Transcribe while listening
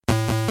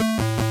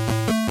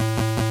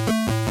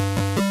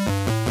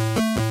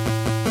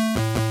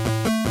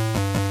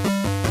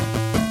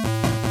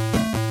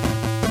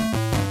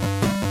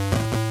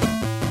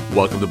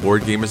Welcome to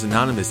Board Gamers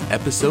Anonymous,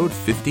 episode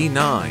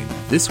 59.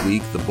 This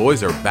week, the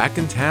boys are back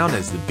in town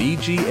as the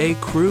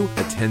BGA crew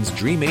attends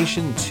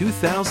Dreamation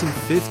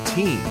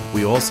 2015.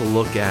 We also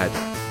look at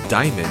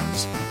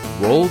Diamonds,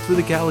 Roll Through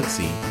the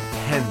Galaxy,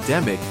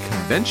 Pandemic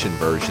Convention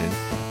version,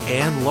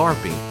 and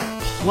LARPing,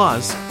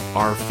 plus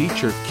our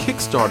featured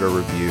Kickstarter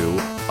review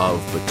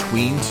of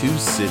Between Two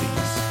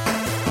Cities.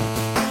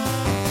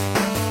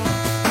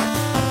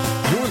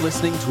 You're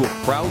listening to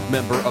a proud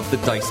member of the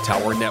Dice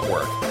Tower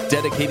Network,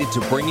 dedicated to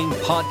bringing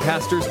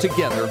podcasters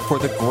together for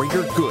the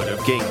greater good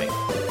of gaming.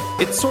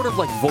 It's sort of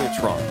like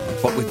Voltron,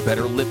 but with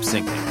better lip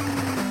syncing.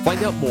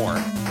 Find out more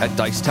at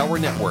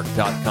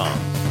DicetowerNetwork.com.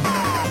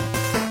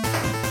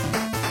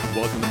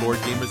 Welcome to Board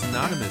Gamers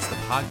Anonymous, the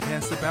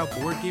podcast about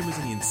board gamers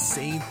and the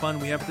insane fun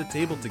we have at the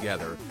table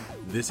together.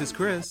 This is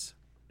Chris.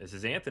 This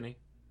is Anthony.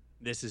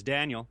 This is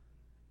Daniel.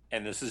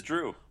 And this is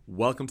Drew.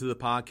 Welcome to the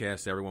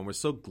podcast, everyone. We're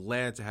so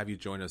glad to have you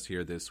join us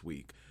here this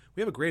week. We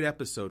have a great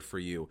episode for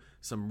you.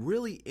 Some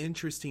really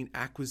interesting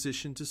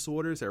acquisition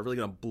disorders that are really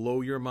going to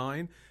blow your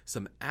mind.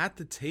 Some at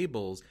the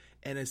tables,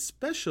 and a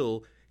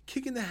special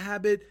Kick in the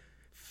Habit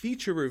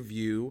feature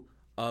review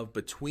of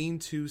Between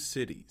Two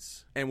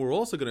Cities. And we're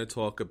also going to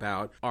talk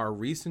about our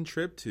recent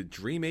trip to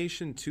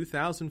Dreamation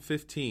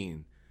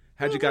 2015.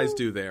 How'd you guys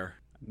do there?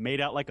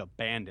 Made out like a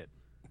bandit.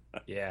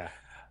 Yeah,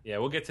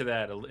 we'll get to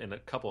that in a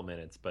couple of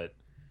minutes, but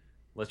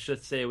let's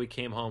just say we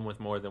came home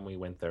with more than we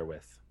went there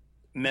with.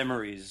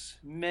 Memories.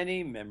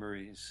 Many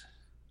memories.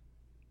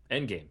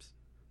 And games.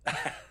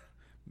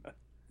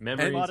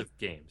 Memories of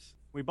games.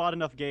 We bought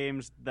enough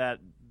games that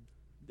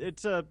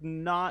it's a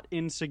not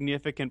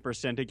insignificant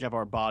percentage of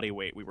our body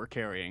weight we were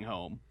carrying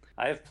home.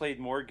 I have played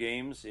more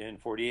games in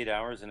 48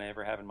 hours than I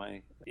ever have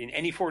in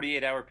any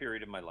 48-hour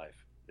period of my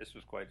life. This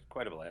was quite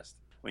a blast.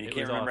 When you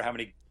can't remember how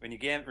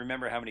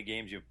many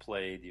games you've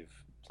played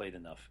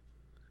enough.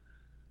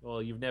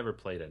 Well, you've never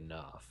played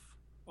enough.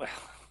 Well,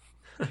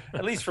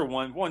 at least for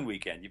one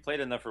weekend. You played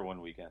enough for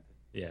one weekend.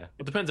 Yeah.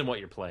 It depends on what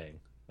you're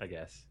playing, I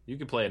guess. You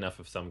can play enough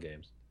of some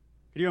games.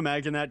 Can you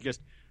imagine that?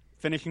 Just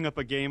finishing up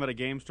a game at a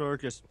game store,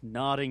 just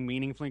nodding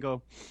meaningfully,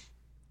 go,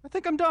 I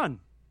think I'm done.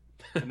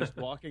 And just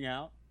walking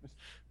out.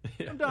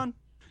 I'm done.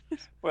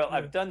 Well,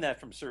 I've done that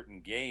from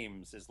certain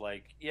games. Is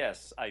like,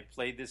 yes, I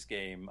played this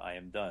game. I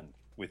am done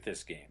with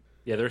this game.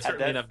 Yeah, there's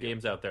certainly enough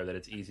games out there that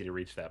it's easy to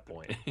reach that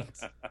point.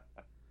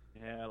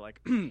 Yeah, like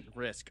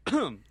risk,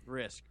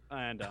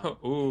 and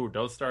ooh,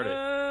 don't start it.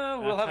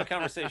 We'll have a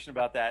conversation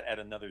about that at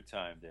another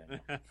time,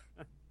 Daniel.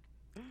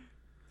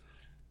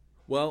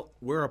 Well,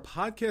 we're a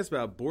podcast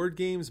about board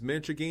games,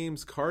 miniature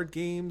games, card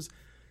games,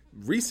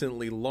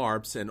 recently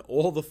LARPs, and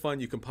all the fun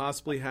you can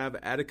possibly have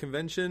at a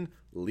convention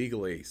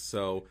legally.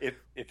 So, if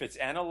it's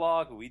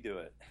analog, we do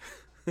it.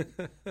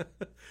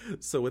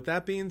 So, with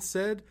that being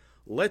said,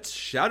 let's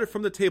shout it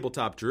from the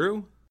tabletop,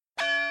 Drew.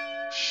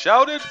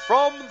 Shout it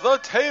from the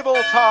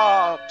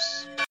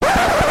tabletops!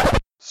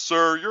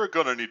 Sir, you're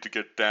gonna need to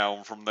get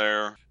down from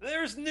there.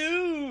 There's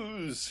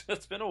news!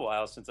 It's been a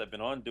while since I've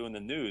been on doing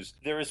the news.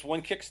 There is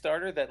one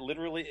Kickstarter that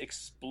literally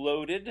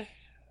exploded.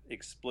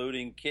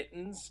 Exploding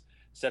Kittens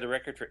set a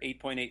record for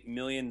 $8.8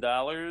 million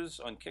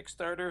on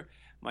Kickstarter.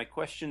 My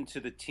question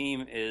to the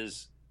team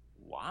is,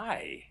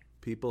 why?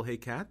 People hate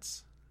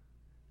cats?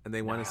 And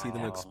they want to see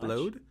them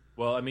explode?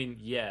 Well, I mean,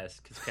 yes,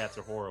 because cats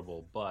are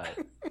horrible, but...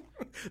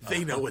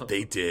 They know what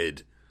they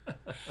did.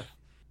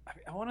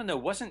 I want to know,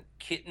 wasn't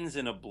Kittens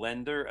in a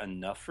blender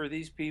enough for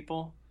these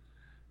people?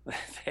 They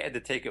had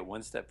to take it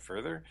one step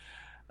further.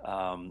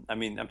 I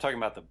mean, I'm talking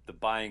about the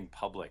buying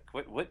public.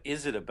 What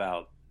is it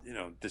about,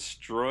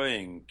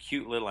 destroying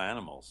cute little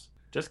animals?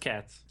 Just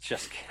cats.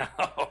 Just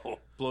cats.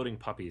 Floating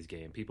puppies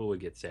game. People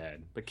would get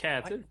sad. But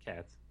cats are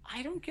cats.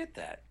 I don't get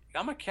that.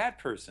 I'm a cat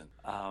person.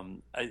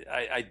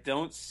 I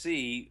don't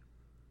see...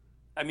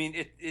 I mean,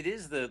 it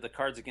is the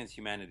Cards Against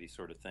Humanity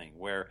sort of thing,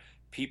 where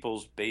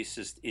people's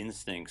basest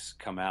instincts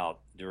come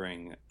out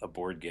during a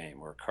board game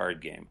or a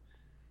card game.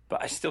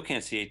 But I still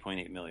can't see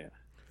 8.8 million.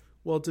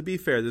 Well, to be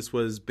fair, this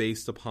was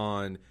based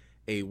upon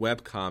a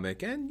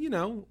webcomic. And,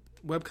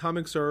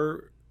 webcomics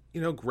are,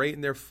 great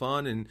and they're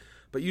fun,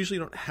 but usually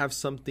don't have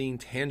something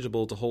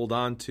tangible to hold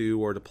on to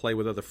or to play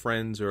with other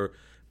friends or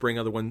bring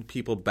other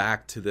people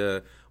back to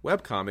the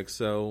webcomic.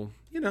 So,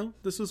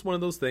 this was one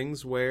of those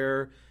things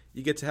where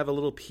you get to have a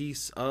little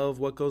piece of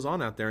what goes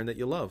on out there and that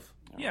you love.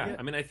 Yeah,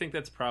 I mean, I think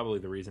that's probably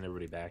the reason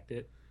everybody backed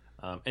it.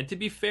 And to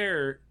be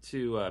fair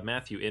to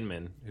Matthew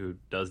Inman, who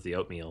does the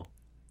Oatmeal,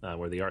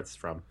 where the art's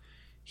from,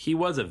 he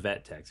was a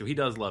vet tech, so he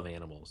does love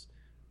animals.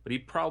 But he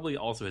probably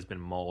also has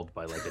been mauled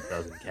by like a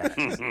dozen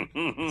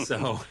cats.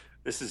 So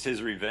this is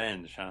his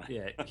revenge, huh?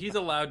 Yeah, he's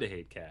allowed to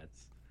hate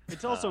cats.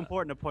 It's also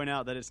important to point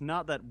out that it's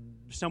not that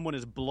someone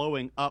is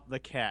blowing up the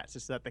cats;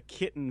 it's that the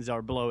kittens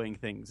are blowing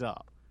things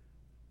up.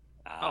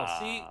 Oh,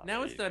 see,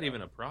 now it's not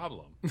even a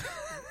problem.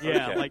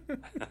 Yeah, like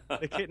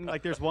the kitten,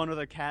 like there's one with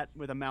a cat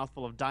with a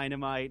mouthful of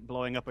dynamite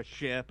blowing up a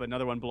ship,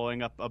 another one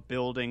blowing up a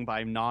building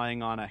by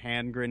gnawing on a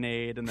hand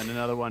grenade, and then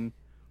another one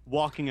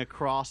walking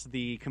across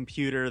the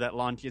computer that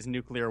launches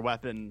nuclear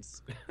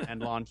weapons and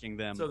launching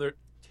them. So they're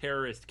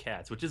terrorist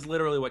cats, which is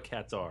literally what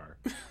cats are.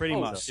 Pretty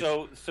much.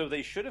 So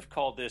they should have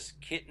called this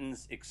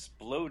Kittens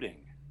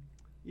Exploding.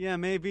 Yeah,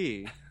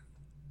 maybe.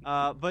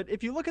 But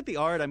if you look at the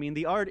art, I mean,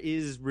 the art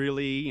is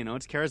really,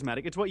 it's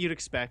charismatic. It's what you'd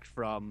expect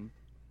from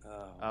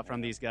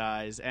these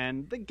guys,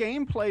 and the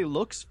gameplay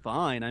looks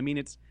fine. I mean,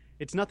 it's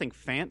nothing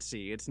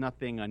fancy, it's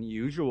nothing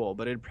unusual,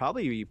 but it'd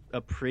probably be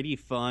a pretty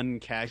fun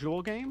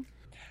casual game.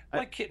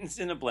 Like Kittens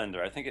in a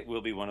Blender. I think it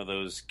will be one of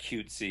those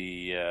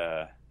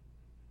cutesy.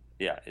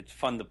 It's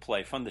fun to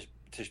play, fun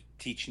to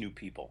teach new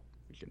people.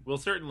 We'll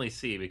certainly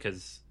see,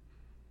 because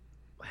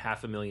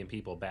 500,000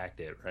 people backed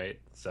it, right?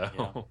 So.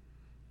 Yeah.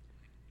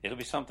 It'll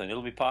be something.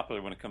 It'll be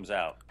popular when it comes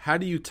out. How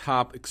do you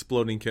top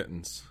Exploding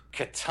Kittens?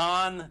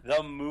 Catan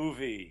the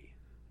movie.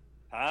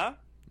 Huh?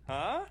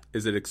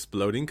 Is it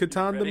Exploding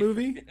Catan the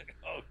movie?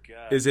 Oh,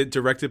 God. Is it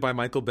directed by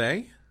Michael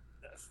Bay?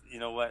 You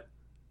know what?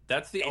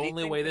 That's the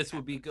only way this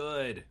would be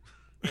good.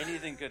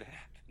 Anything could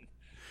happen.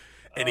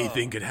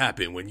 Anything could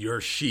happen when your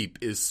sheep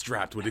is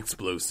strapped with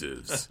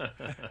explosives.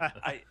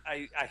 I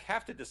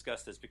have to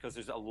discuss this because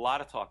there's a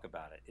lot of talk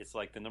about it. It's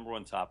like the number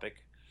one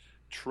topic,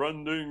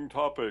 trending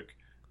topic.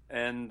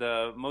 And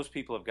most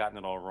people have gotten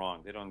it all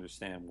wrong. They don't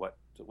understand what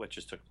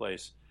just took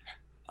place.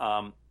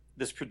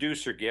 This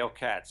producer, Gail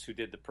Katz, who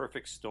did The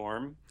Perfect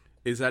Storm.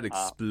 Is that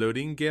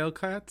Exploding Gail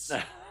Katz?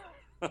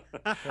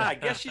 I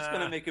guess she's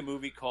going to make a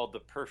movie called The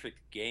Perfect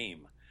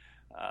Game.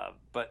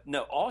 But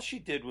no, all she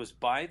did was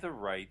buy the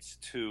rights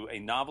to a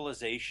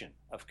novelization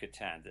of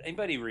Catan. Did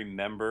anybody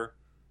remember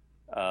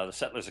The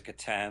Settlers of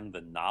Catan,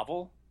 the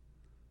novel?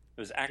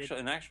 It was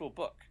an actual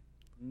book.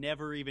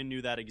 Never even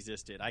knew that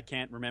existed. I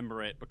can't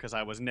remember it because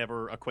I was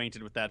never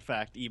acquainted with that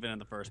fact, even in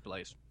the first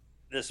place.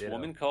 This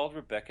woman called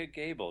Rebecca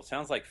Gable. It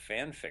sounds like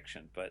fan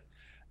fiction, but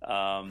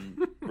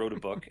wrote a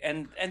book.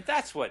 And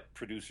that's what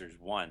producers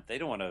want. They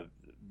don't want to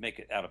make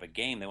it out of a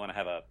game. They want to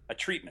have a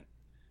treatment.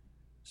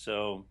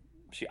 So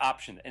she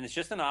optioned it. And it's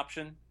just an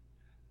option.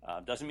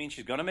 Doesn't mean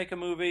she's going to make a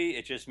movie.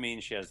 It just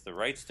means she has the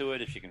rights to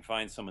it. If she can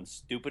find someone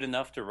stupid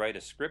enough to write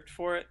a script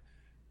for it,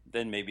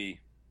 then maybe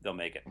they'll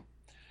make it.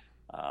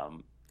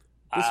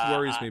 This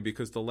worries me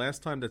because the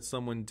last time that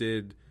someone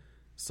did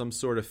some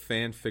sort of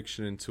fan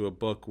fiction into a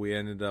book, we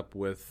ended up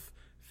with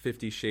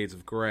 50 Shades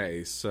of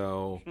Grey.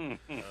 So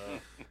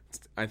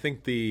I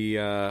think the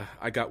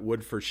I got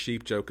wood for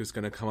sheep joke is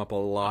going to come up a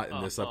lot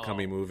in this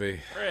upcoming movie.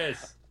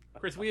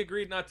 Chris, we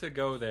agreed not to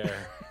go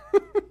there.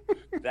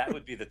 That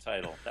would be the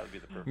title. That would be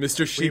the perfect.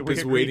 Mr. Sheep We is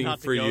agreed waiting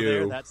not to for go you.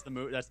 there. That's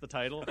the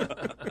title.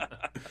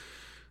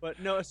 But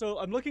no, so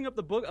I'm looking up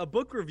a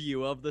book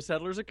review of the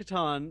Settlers of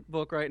Catan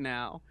book right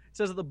now. It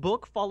says that the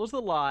book follows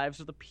the lives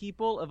of the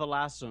people of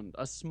Alasund,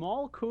 a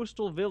small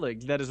coastal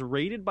village that is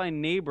raided by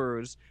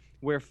neighbors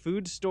where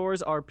food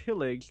stores are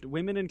pillaged,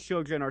 women and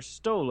children are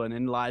stolen,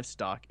 and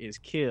livestock is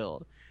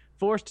killed.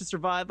 Forced to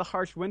survive the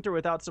harsh winter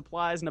without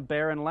supplies in a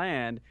barren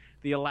land,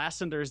 the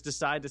Alasunders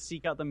decide to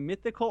seek out the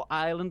mythical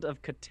island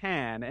of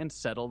Catan and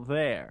settle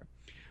there.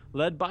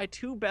 Led by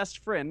two best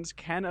friends,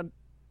 Kandamir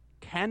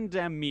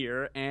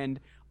and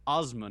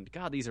Osmond.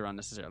 God, these are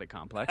unnecessarily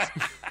complex.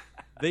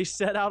 They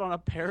set out on a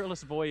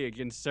perilous voyage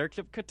in search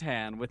of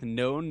Catan with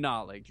no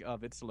knowledge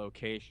of its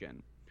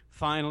location.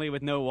 Finally,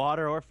 with no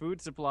water or food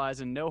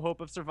supplies and no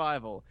hope of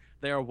survival,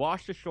 they are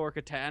washed ashore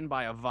Catan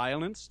by a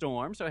violent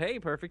storm. So, hey,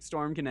 perfect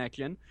storm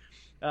connection.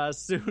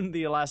 Soon,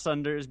 the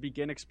Alasunders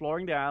begin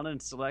exploring the island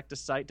and select a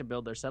site to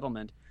build their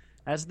settlement.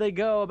 As they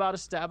go about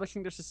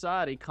establishing their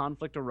society,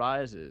 conflict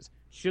arises.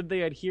 Should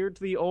they adhere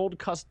to the old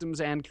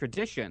customs and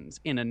traditions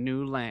in a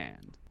new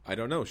land? I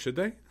don't know. Should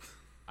they?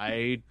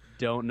 I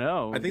don't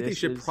know. I think they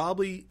should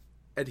probably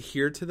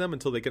adhere to them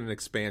until they get an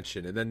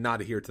expansion and then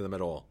not adhere to them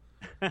at all.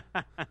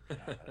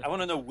 I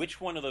want to know which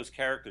one of those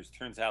characters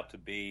turns out to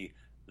be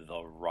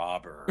the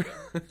robber.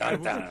 I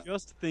was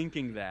just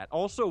thinking that.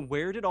 Also,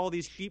 where did all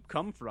these sheep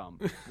come from?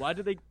 Why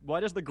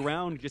does the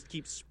ground just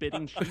keep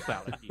spitting sheep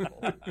out at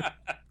people?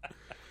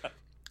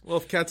 Well,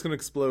 if cats can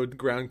explode,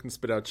 ground can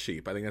spit out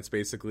sheep. I think that's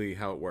basically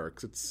how it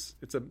works.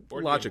 It's a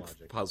logic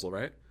puzzle,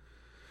 right?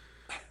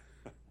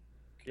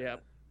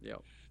 Yep.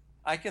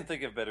 I can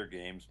think of better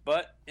games,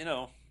 but it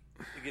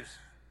gives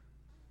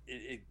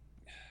it.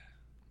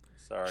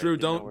 Sorry, Drew,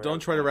 don't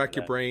try to rack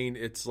your brain.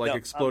 It's like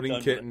Exploding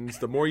Kittens.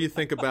 The more you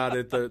think about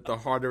it, the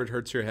harder it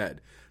hurts your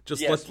head.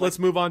 Let's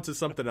move on to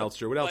something else,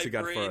 Drew. What else you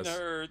got for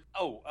us?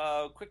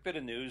 Quick bit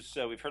of news.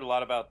 We've heard a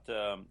lot about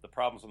the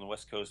problems on the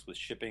West Coast with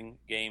shipping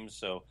games.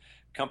 So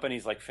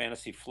companies like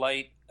Fantasy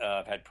Flight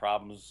have had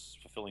problems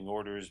fulfilling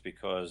orders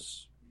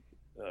because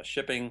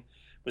shipping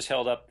was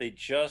held up. They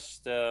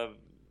just, I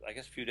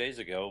guess a few days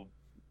ago,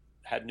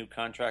 had a new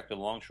contract with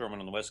Longshoremen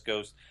on the West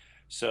Coast.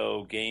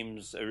 So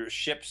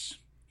ships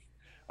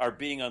are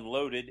being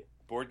unloaded.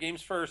 Board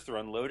games first. They're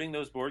unloading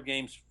those board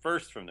games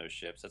first from those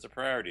ships. That's a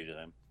priority to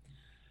them.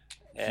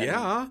 And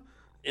yeah.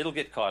 It'll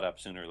get caught up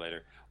sooner or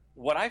later.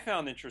 What I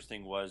found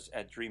interesting was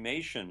at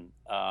Dreamation,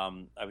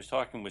 I was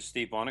talking with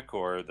Steve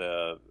Bonacore,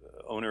 the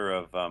owner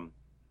of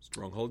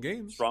Stronghold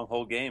Games.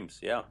 Stronghold Games,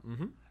 yeah.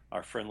 Mm-hmm.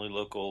 Our friendly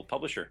local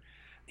publisher.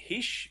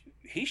 He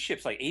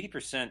ships like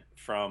 80%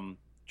 from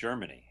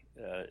Germany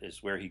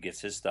is where he gets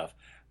his stuff.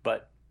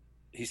 But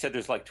he said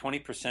there's like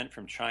 20%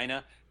 from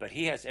China, but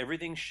he has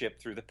everything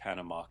shipped through the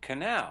Panama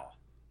Canal.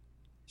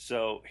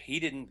 So he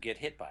didn't get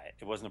hit by it.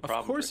 It wasn't a problem.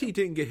 Of course he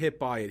didn't get hit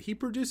by it. He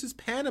produces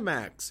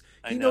Panamax.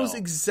 He know. knows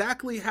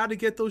exactly how to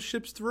get those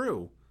ships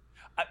through.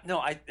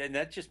 And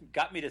that just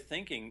got me to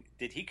thinking,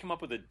 did he come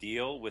up with a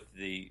deal with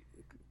the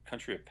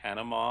country of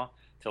Panama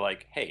to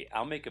like, hey,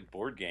 I'll make a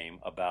board game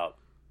about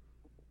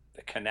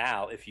the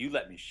canal if you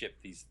let me ship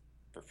these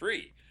for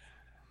free?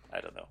 I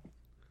don't know.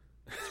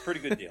 It's a pretty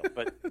good deal,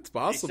 but it's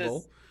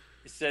possible.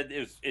 He said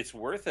it's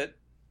worth it,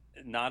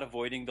 not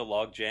avoiding the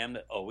log jam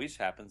that always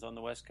happens on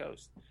the West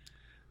Coast.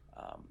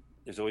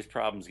 There's always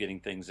problems getting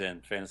things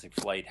in. Fantasy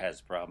Flight has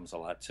problems a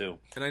lot too.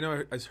 And I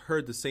know I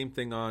heard the same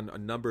thing on a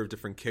number of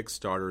different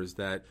Kickstarters,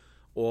 that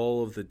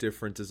all of the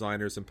different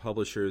designers and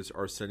publishers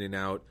are sending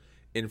out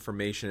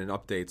information and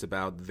updates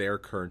about their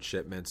current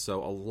shipments.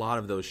 So a lot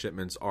of those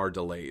shipments are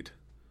delayed.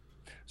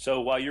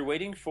 So while you're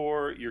waiting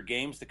for your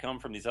games to come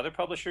from these other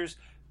publishers,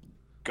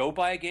 go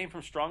buy a game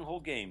from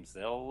Stronghold Games.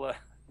 They'll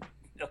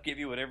give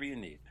you whatever you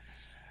need.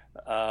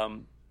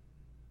 And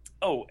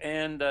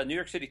New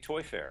York City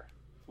Toy Fair.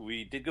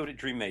 We did go to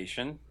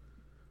Dreamation,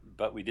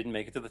 but we didn't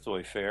make it to the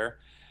Toy Fair.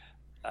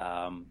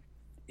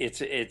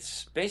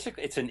 It's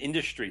basically an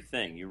industry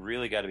thing. You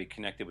really got to be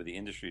connected with the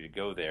industry to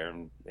go there,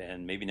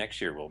 and maybe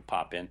next year we'll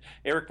pop in.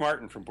 Eric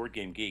Martin from Board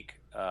Game Geek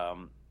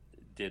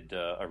did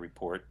a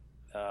report.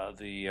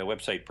 The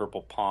website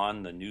Purple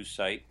Pawn, the news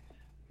site,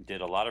 did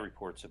a lot of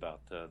reports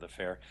about the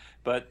fair.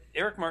 But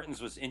Eric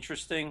Martin's was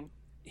interesting.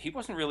 He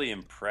wasn't really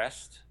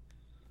impressed,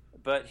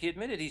 but he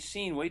admitted he's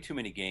seen way too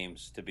many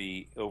games to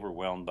be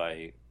overwhelmed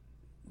by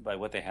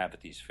what they have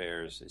at these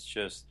fairs. It's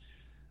just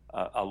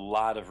a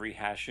lot of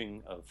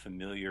rehashing of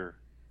familiar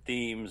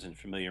themes and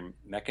familiar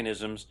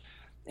mechanisms.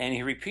 And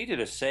he repeated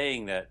a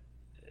saying that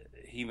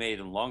he made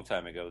a long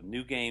time ago: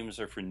 new games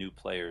are for new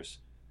players.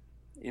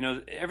 You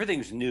know,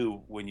 everything's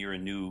new when you're a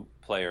new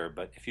player,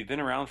 but if you've been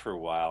around for a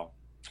while,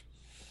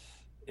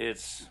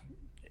 it's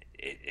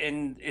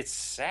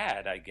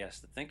sad, I guess,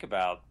 to think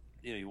about.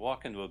 You know, you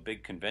walk into a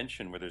big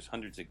convention where there's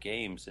hundreds of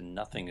games and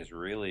nothing is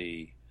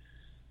really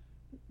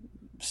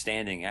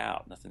standing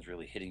out. Nothing's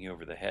really hitting you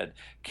over the head.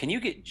 Can you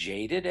get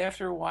jaded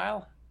after a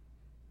while?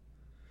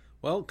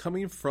 Well,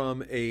 coming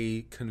from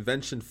a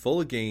convention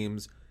full of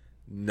games,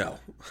 no.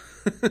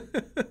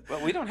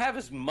 Well, we don't have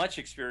as much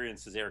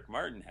experience as Eric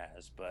Martin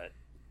has, but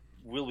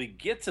will we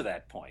get to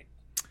that point?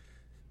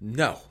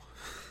 No.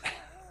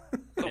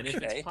 And if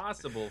it's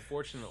possible,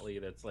 fortunately,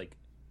 that's like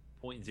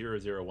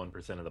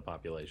 0.001% of the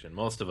population.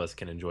 Most of us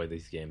can enjoy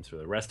these games for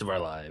the rest of our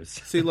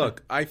lives. See,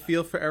 look, I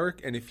feel for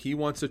Eric, and if he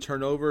wants to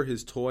turn over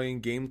his toy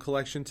and game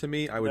collection to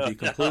me, I would be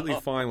completely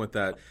fine with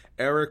that.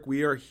 Eric,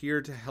 we are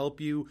here to help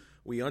you.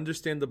 We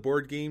understand the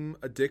board game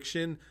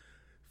addiction.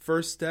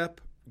 First step,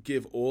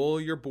 give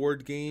all your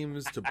board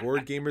games to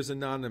Board Gamers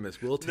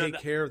Anonymous. We'll take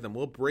care of them.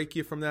 We'll break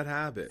you from that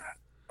habit.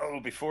 Oh,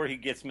 before he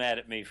gets mad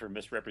at me for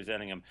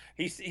misrepresenting him,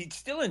 he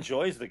still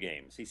enjoys the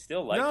games. He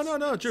still likes.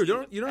 No,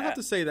 Drew. You don't have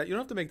to say that. You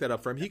don't have to make that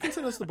up for him. He can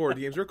send us the board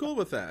games. We're cool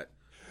with that.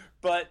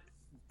 But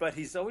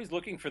he's always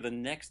looking for the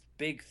next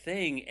big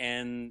thing,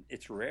 and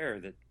it's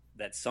rare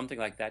that something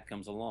like that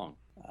comes along.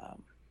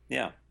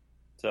 Yeah.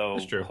 So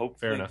that's true.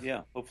 Fair enough.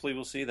 Yeah. Hopefully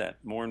we'll see that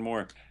more and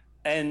more.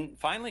 And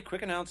finally,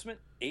 quick announcement: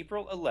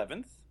 April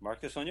 11th. Mark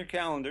this on your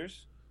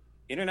calendars.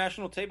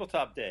 International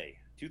Tabletop Day,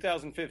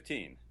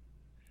 2015.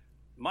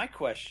 My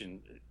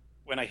question,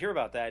 when I hear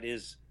about that,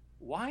 is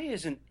why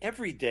isn't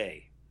every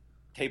day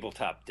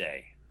Tabletop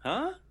Day?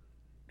 Huh?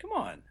 Come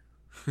on.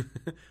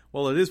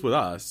 Well, it is with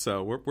us,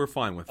 so we're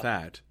fine with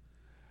that.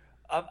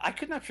 I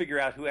could not figure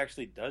out who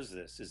actually does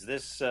this. Is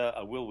this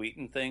a Will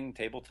Wheaton thing,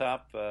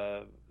 Tabletop?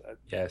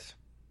 Yes.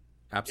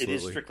 Absolutely. It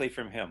is strictly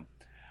from him.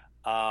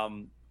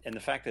 And the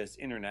fact that it's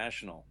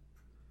international.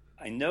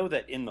 I know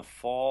that in the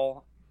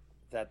fall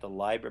that the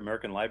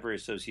American Library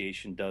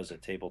Association does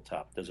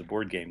a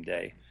board game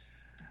day.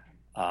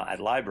 At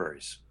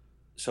libraries.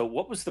 So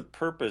what was the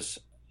purpose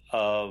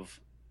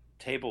of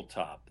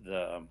Tabletop,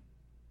 the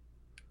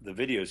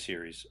video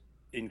series,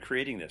 in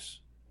creating this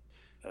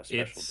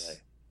special day?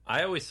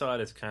 I always saw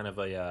it as kind of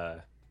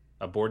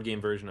a board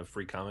game version of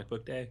Free Comic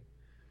Book Day,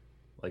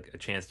 like a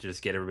chance to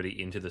just get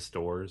everybody into the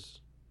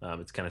stores.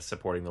 It's kind of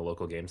supporting the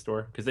local game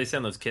store because they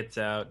send those kits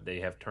out.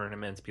 They have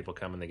tournaments. People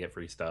come and they get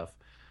free stuff.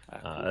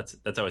 Cool.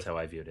 That's always how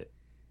I viewed it.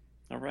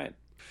 All right.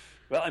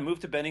 Well, I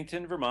moved to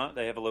Bennington, Vermont.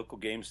 They have a local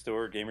game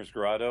store, Gamers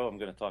Grotto. I'm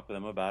going to talk with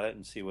them about it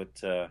and see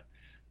what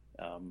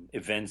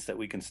events that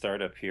we can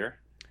start up here.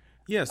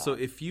 Yeah, so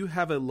if you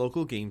have a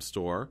local game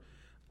store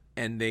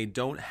and they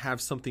don't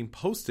have something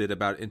posted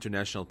about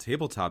International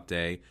Tabletop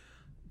Day,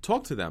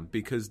 talk to them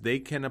because they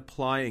can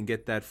apply and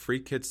get that free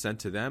kit sent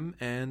to them,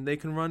 and they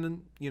can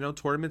run,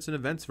 tournaments and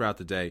events throughout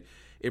the day.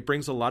 It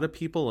brings a lot of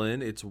people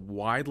in. It's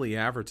widely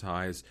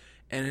advertised.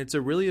 And it's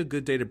really a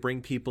good day to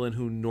bring people in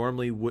who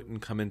normally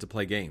wouldn't come in to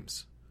play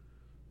games.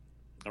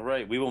 All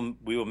right. We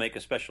will make a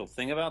special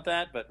thing about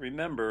that. But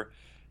remember,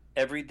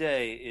 every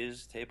day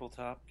is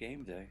Tabletop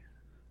Game Day.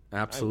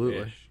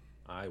 Absolutely.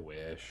 I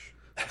wish.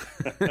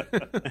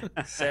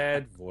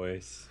 Sad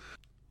voice.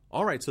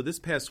 All right, so this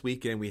past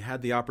weekend we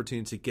had the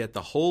opportunity to get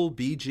the whole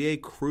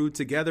BGA crew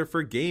together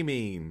for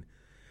gaming,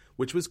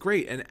 which was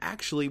great. And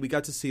actually, we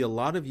got to see a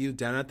lot of you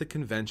down at the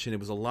convention. It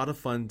was a lot of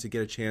fun to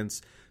get a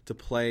chance to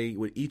play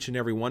with each and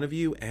every one of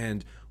you,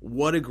 and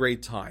what a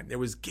great time. There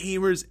was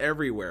gamers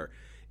everywhere.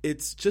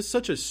 It's just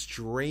such a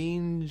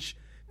strange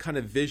kind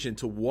of vision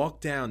to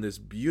walk down this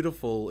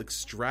beautiful,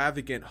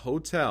 extravagant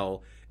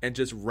hotel and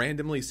just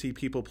randomly see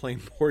people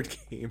playing board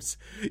games,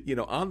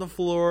 on the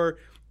floor,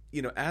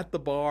 at the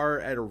bar,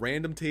 at a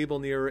random table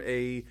near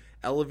a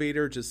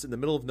elevator, just in the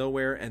middle of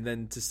nowhere, and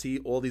then to see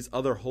all these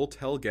other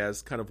hotel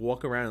guests kind of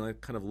walk around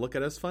and kind of look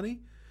at us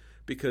funny,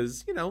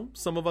 because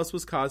some of us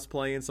was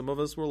cosplaying, some of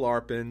us were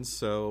LARPing,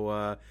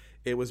 so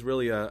it was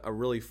really a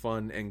really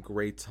fun and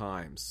great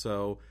time.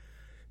 So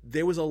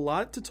there was a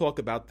lot to talk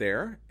about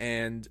there,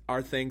 and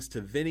our thanks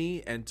to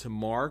Vinny and to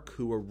Mark,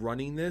 who are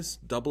running this.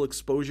 Double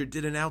Exposure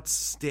did an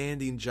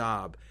outstanding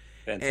job.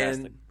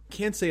 Fantastic. And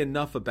can't say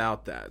enough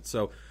about that.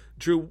 So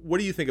Drew, what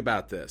do you think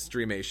about this,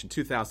 Dreamation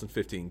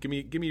 2015? Give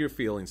me your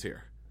feelings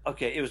here.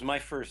 Okay, it was my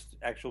first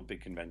actual big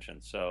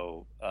convention,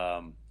 so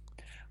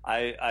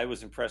I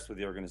was impressed with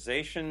the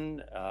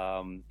organization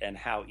and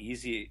how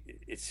easy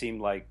it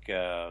seemed like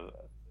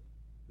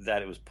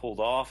that it was pulled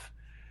off,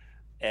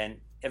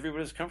 and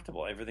everybody was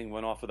comfortable. Everything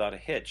went off without a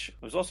hitch.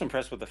 I was also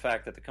impressed with the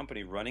fact that the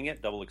company running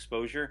it, Double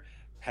Exposure,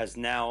 has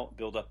now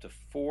built up to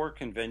 4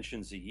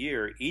 conventions a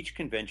year. Each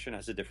convention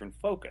has a different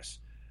focus,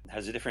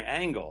 has a different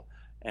angle.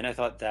 And I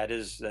thought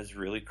that's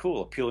really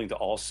cool, appealing to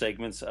all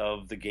segments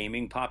of the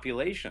gaming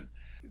population.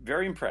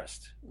 Very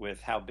impressed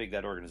with how big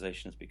that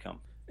organization has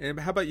become. And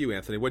how about you,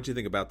 Anthony? What did you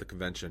think about the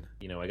convention?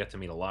 I got to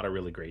meet a lot of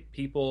really great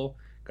people,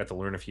 got to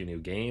learn a few new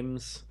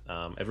games.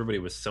 Everybody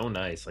was so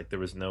nice. Like, there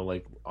was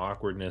no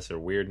awkwardness or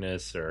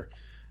weirdness, or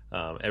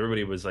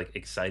everybody was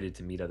excited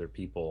to meet other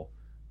people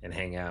and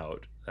hang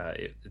out.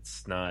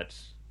 It's not,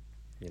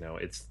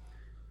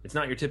 it's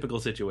not your typical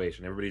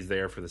situation. Everybody's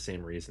there for the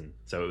same reason.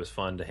 So it was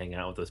fun to hang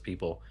out with those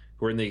people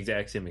who were in the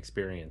exact same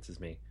experience as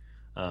me.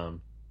 A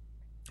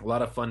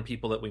lot of fun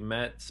people that we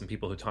met, some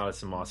people who taught us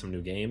some awesome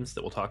new games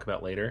that we'll talk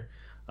about later.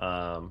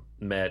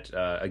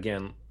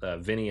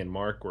 Vinny and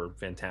Mark were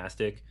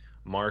fantastic.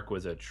 Mark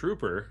was a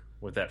trooper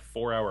with that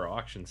 4-hour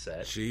auction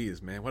set.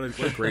 Jeez, man, what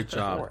a great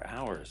job. 4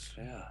 hours,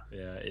 yeah.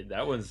 Yeah,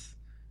 that was,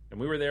 and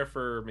we were there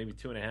for maybe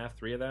 2.5,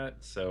 3 of that.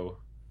 So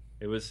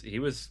he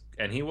was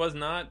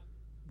not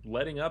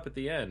letting up at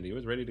the end. He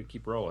was ready to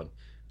keep rolling.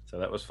 So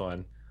that was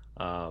fun.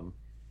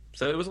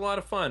 So it was a lot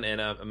of fun,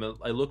 and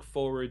I look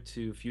forward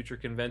to future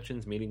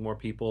conventions, meeting more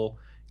people,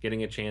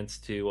 getting a chance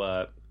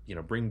to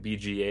bring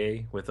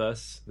BGA with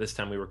us. This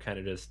time we were kind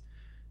of just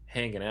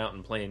hanging out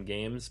and playing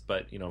games,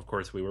 but of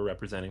course we were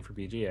representing for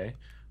BGA.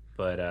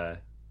 But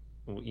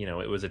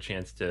it was a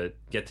chance to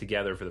get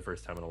together for the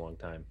first time in a long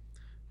time,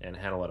 and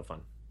had a lot of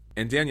fun.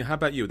 And Daniel, how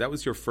about you? That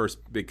was your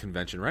first big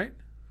convention, right?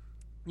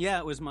 Yeah,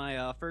 it was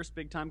my first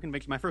big-time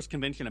convention, my first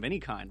convention of any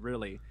kind,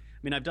 really.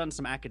 I mean, I've done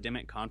some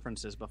academic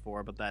conferences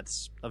before, but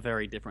that's a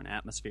very different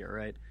atmosphere,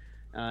 right?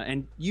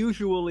 And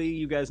usually,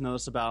 you guys know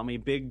this about me,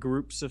 big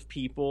groups of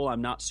people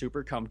I'm not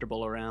super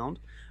comfortable around.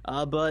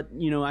 But,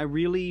 I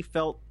really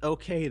felt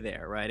okay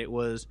there, right? It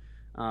was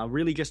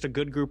really just a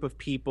good group of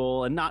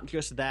people, and not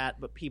just that,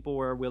 but people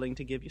were willing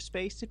to give you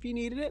space if you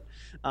needed it.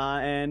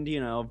 And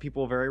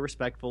people were very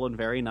respectful and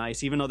very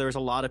nice, even though there was a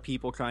lot of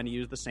people trying to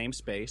use the same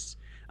space.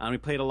 We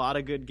played a lot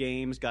of good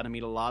games, got to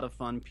meet a lot of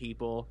fun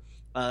people.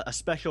 A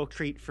special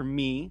treat for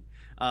me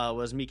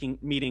was meeting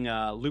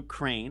Luke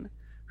Crane,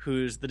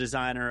 who's the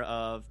designer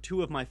of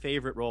 2 of my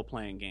favorite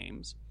role-playing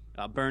games,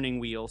 Burning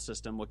Wheel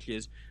system, which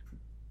is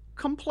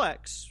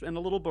complex and a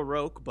little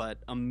baroque, but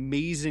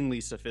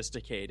amazingly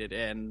sophisticated,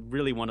 and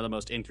really one of the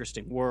most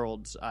interesting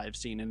worlds I've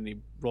seen in the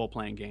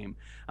role-playing game.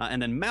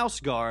 And then Mouse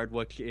Guard,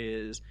 which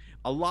is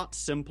a lot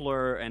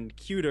simpler and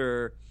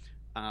cuter,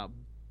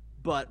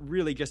 but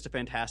really just a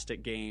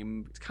fantastic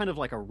game. It's kind of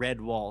like a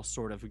Redwall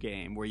sort of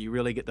game, where you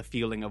really get the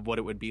feeling of what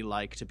it would be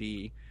like to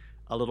be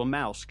a little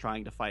mouse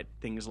trying to fight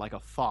things like a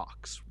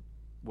fox,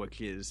 which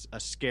is a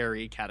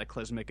scary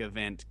cataclysmic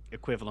event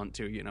equivalent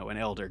to, an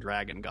elder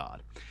dragon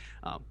god.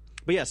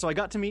 But yeah, so I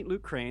got to meet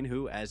Luke Crane,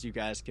 who, as you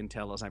guys can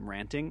tell as I'm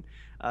ranting,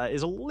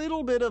 is a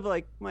little bit of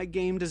my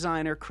game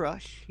designer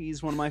crush.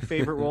 He's one of my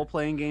favorite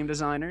role-playing game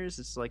designers.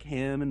 It's like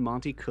him and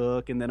Monty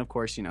Cook, and then, of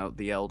course,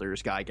 the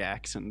elders,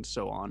 Gygax, and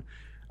so on.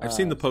 I've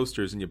seen the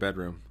posters in your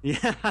bedroom.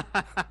 Yeah.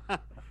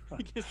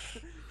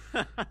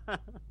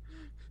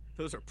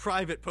 Those are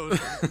private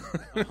posters.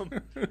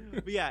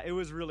 But yeah, it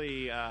was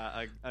really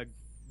a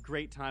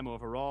great time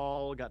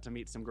overall. Got to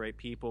meet some great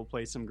people,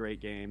 play some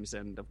great games,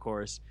 and of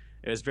course,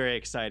 it was very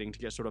exciting to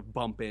just sort of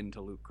bump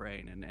into Luke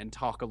Crane and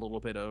talk a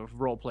little bit of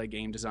role-play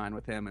game design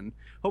with him. And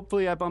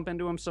hopefully I bump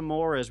into him some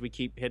more as we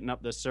keep hitting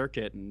up this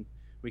circuit, and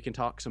we can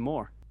talk some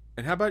more.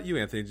 And how about you,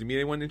 Anthony? Did you meet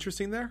anyone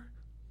interesting there?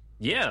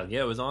 Yeah,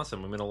 it was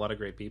awesome. We met a lot of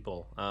great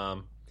people.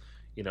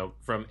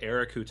 From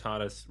Eric, who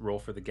taught us Roll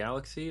for the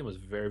Galaxy and was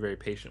very, very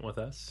patient with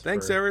us.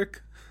 Thanks,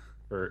 Eric.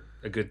 for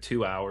a good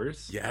 2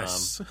 hours.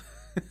 Yes.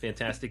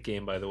 Fantastic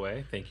game, by the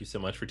way. Thank you so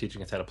much for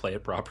teaching us how to play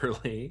it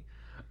properly.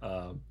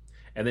 And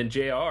then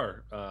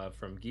JR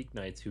from Geek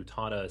Nights, who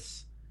taught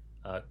us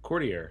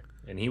Courtier,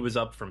 and he was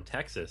up from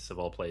Texas, of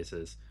all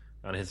places,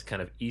 on his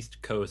kind of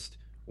East Coast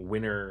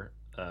winter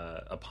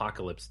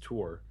apocalypse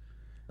tour.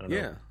 I don't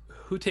know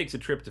who takes a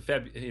trip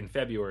to in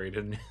February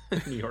to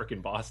New York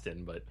and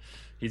Boston, but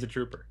he's a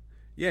trooper.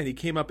 Yeah, and he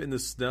came up in the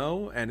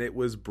snow, and it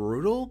was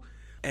brutal.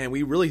 And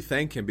we really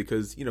thank him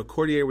because,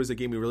 Courtier was a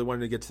game we really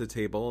wanted to get to the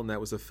table, and that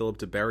was a Philip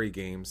DeBerry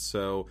game.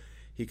 So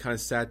he kind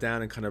of sat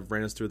down and kind of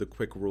ran us through the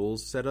quick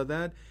rules set of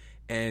that.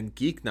 And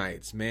Geek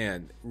Nights,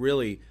 man,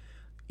 really,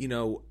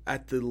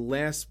 at the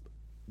last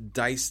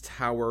Dice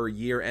Tower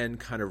year-end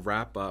kind of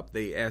wrap-up,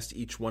 they asked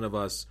each one of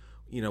us,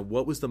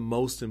 what was the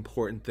most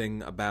important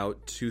thing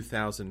about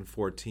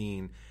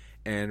 2014?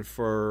 And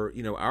for,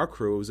 our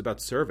crew, it was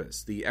about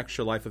service. The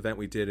Extra Life event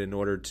we did in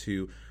order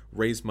to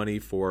raise money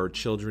for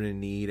children in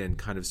need and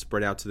kind of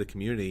spread out to the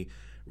community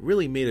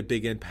really made a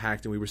big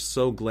impact. And we were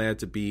so glad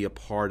to be a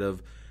part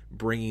of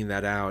bringing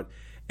that out.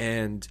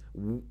 And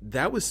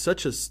that was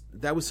such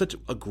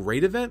a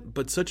great event,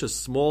 but such a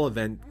small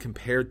event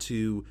compared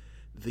to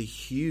the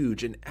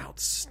huge and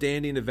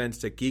outstanding events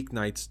that Geek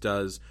Nights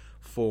does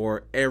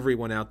for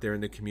everyone out there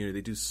in the community.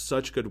 They do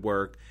such good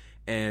work.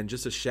 And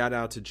just a shout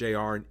out to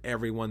JR and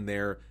everyone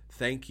there.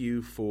 Thank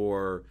you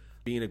for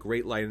being a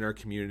great light in our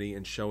community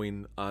and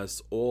showing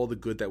us all the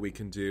good that we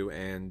can do.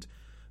 And,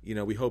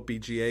 we hope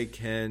BGA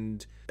can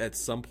at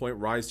some point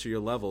rise to your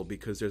level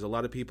because there's a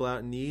lot of people out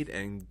in need,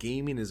 and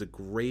gaming is a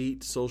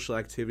great social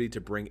activity to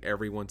bring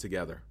everyone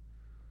together.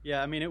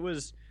 Yeah, I mean, it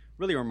was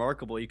really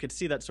remarkable. You could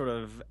see that sort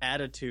of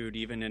attitude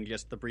even in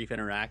just the brief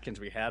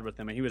interactions we had with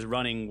him. And he was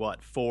running,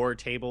 4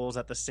 tables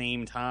at the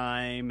same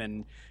time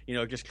and,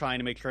 just trying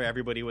to make sure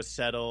everybody was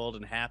settled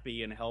and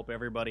happy and help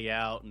everybody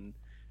out. And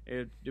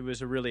it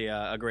was really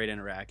a great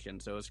interaction,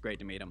 so it was great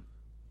to meet him.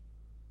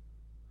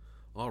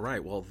 All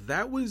right, well,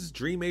 that was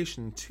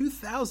Dreamation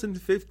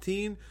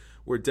 2015.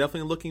 We're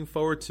definitely looking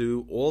forward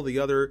to all the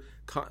other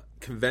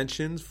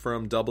conventions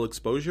from Double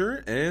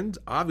Exposure and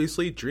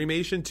obviously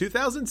Dreamation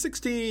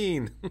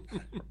 2016.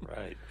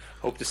 Right.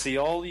 Hope to see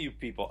all you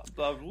people,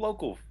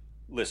 local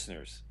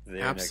listeners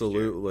there.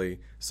 Absolutely. Next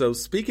year. So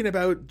speaking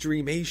about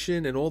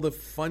Dreamation and all the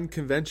fun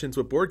conventions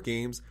with board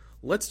games,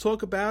 let's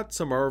talk about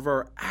some of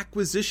our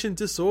acquisition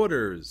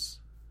disorders.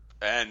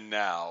 And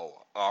now,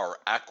 our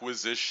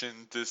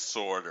acquisition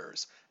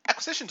disorders.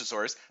 Acquisition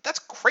disorders? That's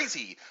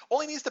crazy! All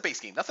he needs is the base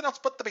game, nothing else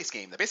but the base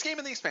game. The base game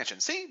and the expansion.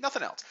 See?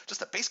 Nothing else. Just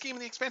the base game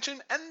and the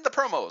expansion and the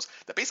promos.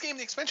 The base game,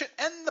 the expansion,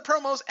 and the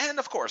promos, and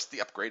of course, the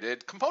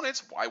upgraded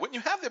components. Why wouldn't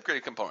you have the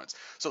upgraded components?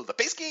 So the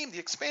base game, the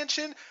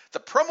expansion, the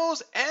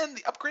promos, and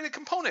the upgraded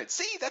components.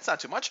 See? That's not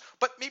too much,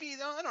 but maybe,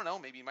 I don't know,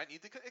 maybe you might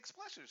need the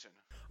expansion.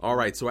 All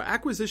right, so our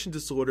acquisition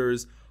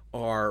disorders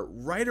are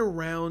right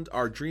around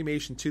our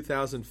Dreamation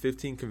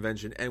 2015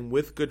 convention, and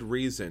with good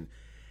reason.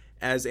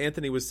 As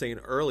Anthony was saying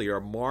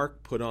earlier,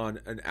 Mark put on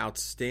an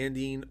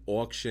outstanding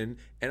auction,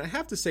 and I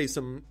have to say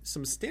some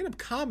stand-up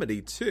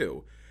comedy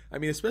too. I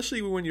mean,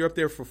 especially when you're up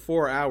there for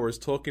 4 hours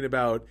talking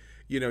about,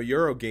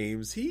 Euro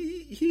games,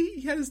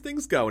 he had his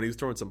things going. He was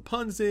throwing some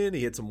puns in,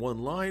 he had some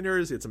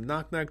one-liners, he had some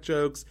knock-knock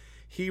jokes.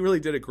 He really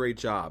did a great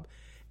job.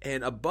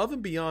 And above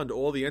and beyond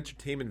all the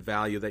entertainment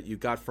value that you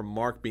got from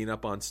Mark being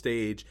up on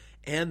stage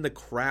and the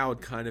crowd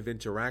kind of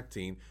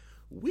interacting,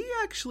 we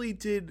actually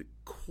did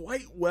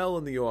quite well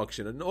in the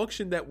auction. An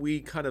auction that we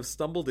kind of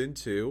stumbled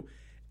into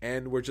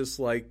and were just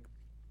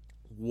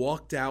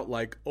walked out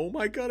like, oh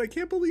my God, I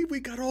can't believe we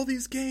got all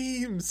these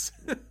games.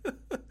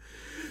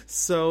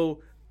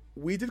 So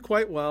we did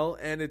quite well,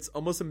 and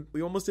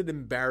we almost did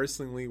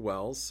embarrassingly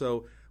well.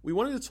 So we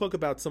wanted to talk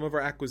about some of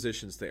our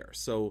acquisitions there.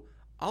 So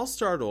I'll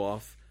start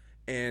off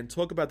and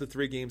talk about the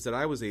 3 games that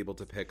I was able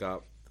to pick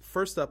up.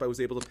 First up, I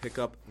was able to pick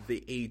up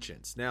The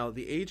Agents. Now,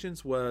 The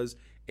Agents was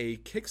a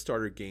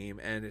Kickstarter game,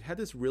 and it had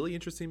this really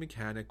interesting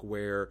mechanic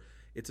where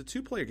it's a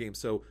 2-player game.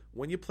 So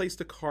when you place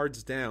the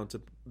cards down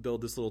to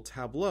build this little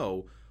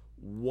tableau,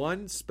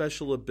 one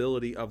special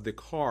ability of the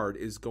card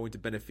is going to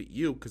benefit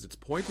you because it's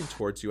pointing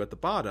towards you at the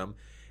bottom,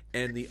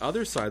 and the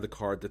other side of the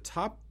card, the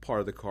top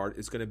part of the card,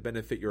 is going to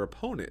benefit your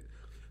opponent.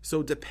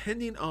 So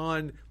depending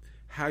on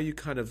how you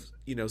kind of,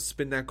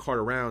 spin that card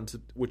around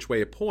to which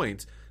way it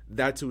points,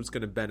 that's who's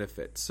going to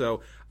benefit.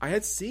 So I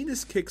had seen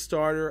this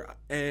Kickstarter,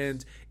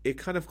 and it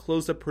kind of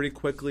closed up pretty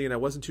quickly, and I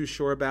wasn't too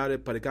sure about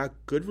it, but it got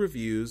good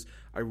reviews.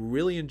 I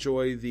really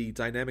enjoy the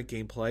dynamic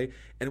gameplay,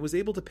 and was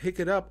able to pick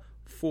it up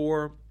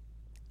for,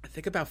 I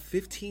think, about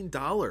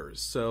 $15.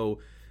 So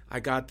I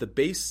got the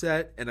base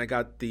set, and I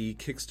got the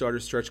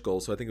Kickstarter stretch goal,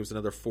 so I think it was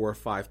another 4 or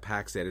 5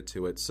 packs added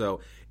to it. So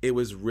it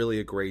was really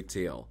a great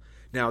deal.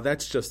 Now,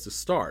 that's just the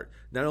start.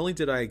 Not only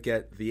did I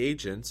get The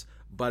Agents,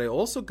 but I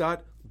also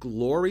got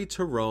Glory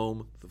to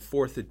Rome, the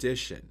 4th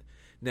edition.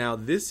 Now,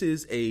 this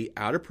is a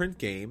out-of-print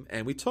game,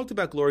 and we talked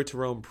about Glory to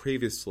Rome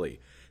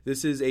previously.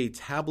 This is a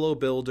tableau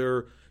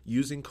builder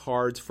using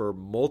cards for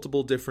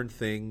multiple different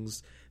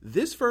things.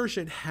 This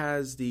version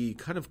has the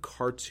kind of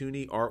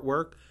cartoony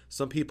artwork.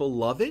 Some people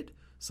love it,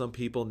 some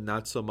people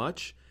not so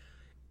much.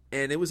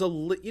 And it was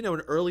an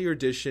earlier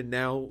edition.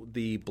 Now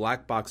the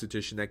black box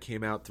edition that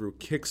came out through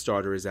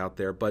Kickstarter is out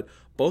there, but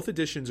both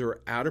editions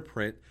are out of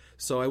print.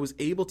 So I was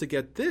able to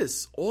get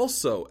this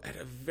also at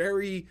a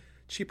very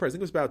cheap price. I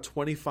think it was about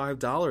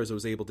 $25 I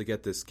was able to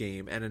get this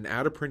game, and an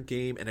out of print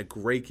game and a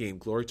great game,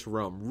 Glory to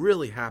Rome.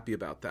 Really happy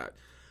about that.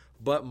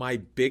 But my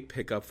big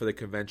pickup for the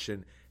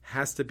convention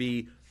has to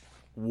be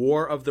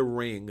War of the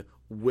Ring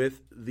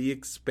with the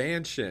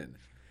expansion.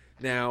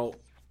 Now,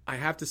 I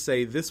have to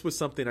say, this was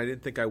something I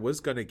didn't think I was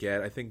going to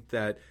get. I think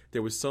that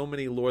there was so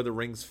many Lord of the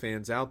Rings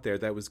fans out there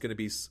that was going to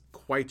be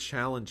quite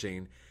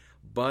challenging.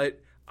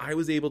 But I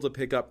was able to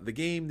pick up the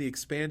game, the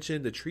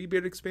expansion. The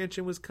Treebeard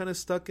expansion was kind of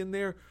stuck in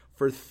there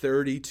for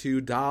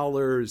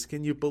 $32.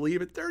 Can you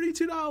believe it?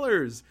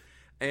 $32!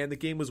 And the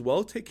game was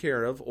well taken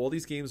care of. All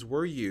these games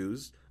were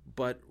used.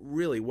 But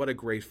really, what a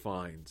great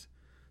find.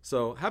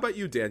 So, how about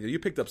you, Daniel? You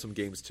picked up some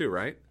games too,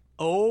 right?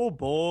 Oh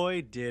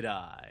boy, did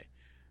I.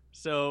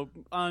 So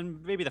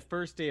on maybe the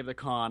first day of the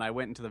con, I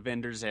went into the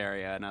vendors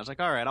area and I was like,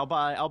 all right, I'll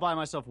buy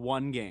myself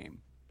one game.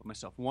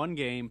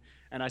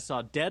 And I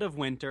saw Dead of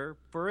Winter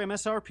for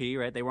MSRP,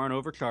 right? They weren't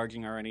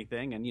overcharging or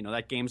anything, and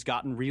that game's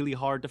gotten really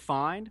hard to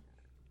find,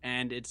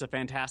 and it's a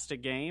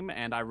fantastic game,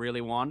 and I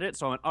really wanted it.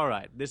 So I went, all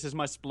right, this is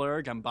my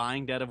splurge. I'm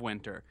buying Dead of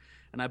Winter.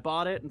 And I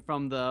bought it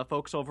from the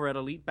folks over at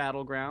Elite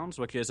Battlegrounds,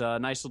 which is a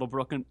nice little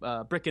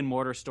brick and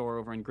mortar store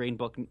over in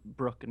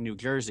Greenbrook, New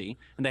Jersey,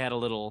 and they had a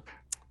little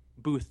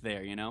booth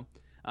there,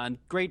 and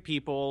great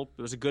people.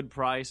 It was a good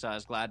price. I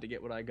was glad to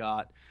get what I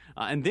got.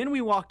 And then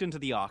we walked into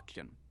the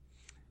auction,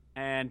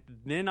 and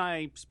then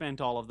I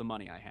spent all of the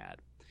money I had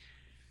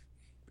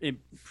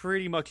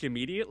pretty much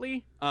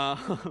immediately.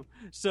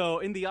 So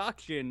in the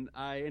auction,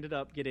 I ended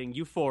up getting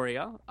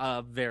Euphoria,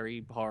 a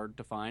very hard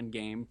to find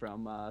game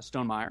from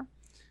Stonemaier,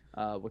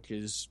 which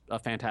is a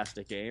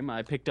fantastic game.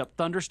 I picked up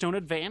Thunderstone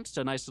Advanced,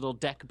 a nice little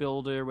deck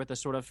builder with a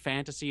sort of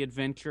fantasy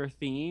adventure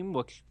theme,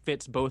 which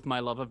fits both my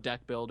love of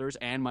deck builders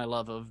and my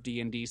love of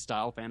D&D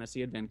style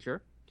fantasy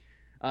adventure.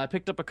 I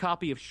picked up a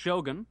copy of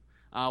Shogun,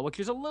 which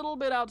is a little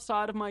bit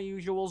outside of my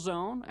usual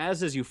zone,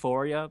 as is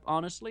Euphoria,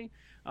 honestly.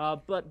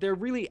 But they're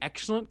really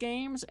excellent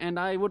games, and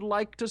I would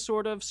like to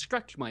sort of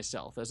stretch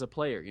myself as a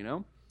player,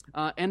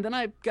 And then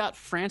I got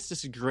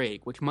Francis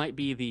Drake, which might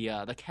be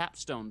the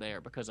capstone there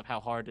because of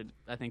how hard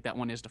I think that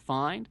one is to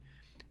find.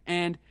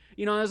 And,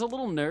 I was a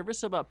little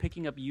nervous about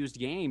picking up used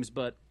games,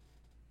 but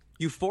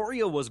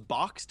Euphoria was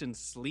boxed and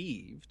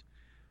sleeved,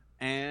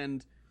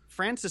 and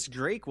Francis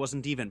Drake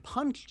wasn't even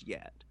punched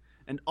yet.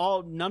 And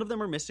none of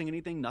them are missing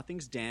anything,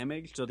 nothing's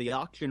damaged, so the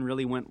auction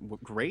really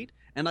went great.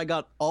 And I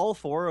got all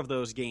 4 of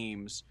those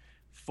games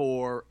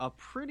for a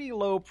pretty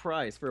low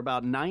price, for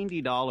about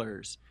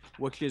 $90,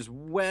 which is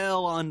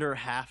well under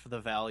half the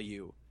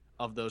value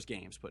of those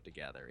games put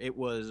together. It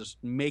was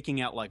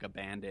making out like a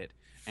bandit,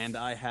 and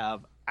I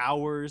have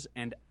hours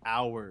and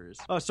hours.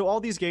 So all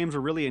these games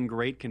are really in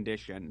great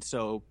condition.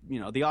 So,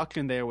 the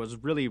auction there was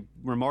really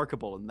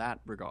remarkable in that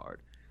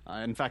regard.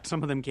 In fact,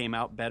 some of them came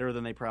out better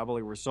than they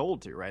probably were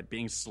sold to, right?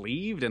 Being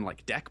sleeved and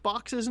like deck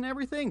boxes and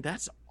everything.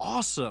 That's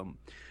awesome.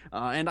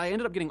 And I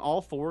ended up getting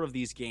all 4 of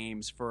these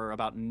games for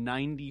about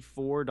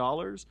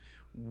 $94,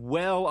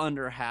 well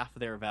under half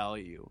their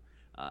value.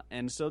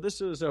 And so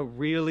this was a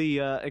really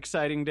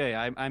exciting day.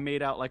 I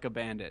made out like a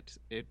bandit.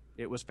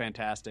 It was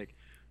fantastic.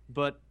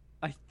 But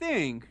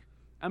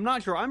I'm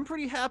not sure. I'm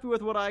pretty happy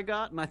with what I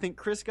got, and I think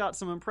Chris got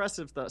some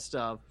impressive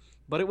stuff.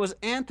 But it was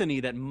Anthony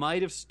that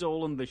might have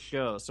stolen the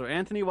show. So,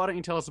 Anthony, why don't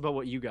you tell us about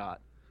what you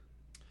got?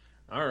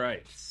 All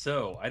right.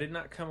 So, I did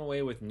not come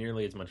away with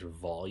nearly as much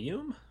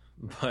volume,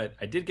 but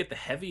I did get the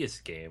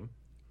heaviest game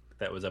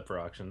that was up for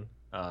auction.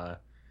 So,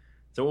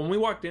 when we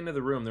walked into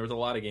the room, there was a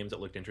lot of games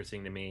that looked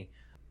interesting to me.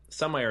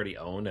 Some I already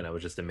owned, and I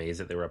was just amazed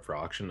that they were up for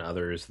auction.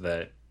 Others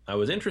that I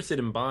was interested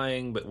in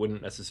buying, but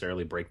wouldn't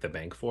necessarily break the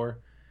bank for.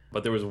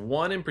 But there was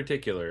one in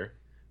particular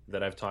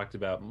that I've talked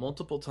about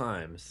multiple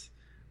times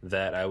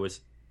that I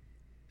was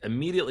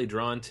immediately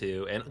drawn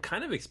to and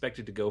kind of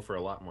expected to go for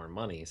a lot more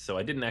money, so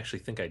I didn't actually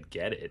think I'd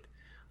get it,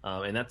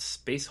 and that's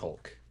Space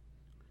Hulk.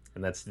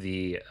 And that's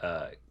the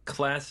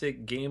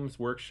classic Games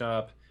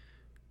Workshop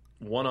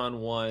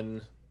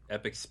one-on-one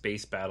epic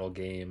space battle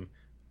game,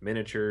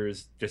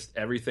 miniatures, just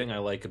everything I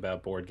like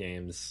about board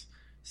games.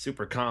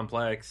 Super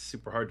complex,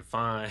 super hard to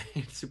find,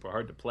 super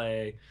hard to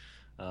play,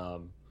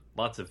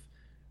 lots of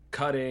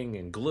cutting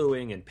and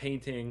gluing and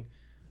painting.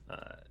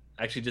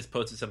 I actually just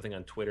posted something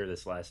on Twitter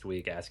this last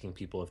week asking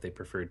people if they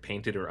preferred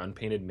painted or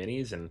unpainted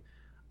minis, and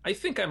I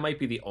think I might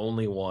be the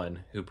only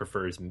one who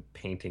prefers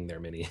painting their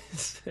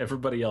minis.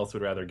 Everybody else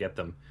would rather get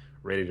them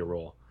ready to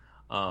roll.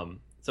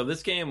 So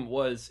this game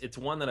it's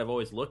one that I've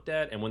always looked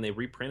at, and when they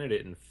reprinted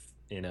it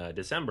in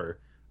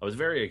December, I was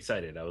very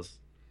excited. I was,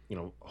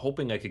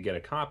 hoping I could get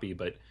a copy,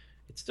 but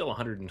it's still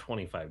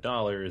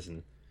 $125,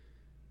 and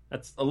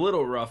That's a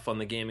little rough on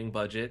the gaming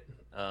budget,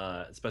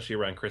 especially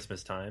around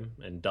Christmas time,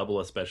 and double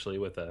especially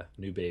with a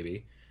new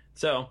baby.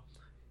 So,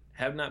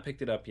 have not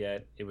picked it up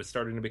yet. It was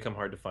starting to become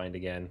hard to find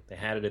again. They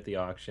had it at the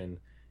auction,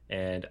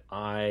 and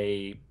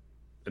I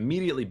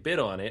immediately bid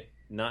on it,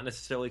 not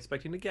necessarily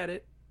expecting to get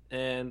it.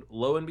 And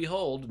lo and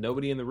behold,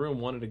 nobody in the room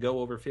wanted to go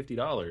over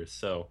 $50.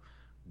 So,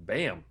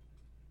 bam,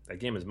 that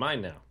game is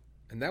mine now.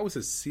 And that was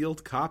a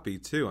sealed copy,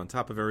 too, on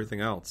top of everything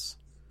else.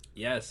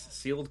 Yes,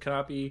 sealed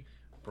copy,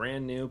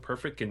 brand new,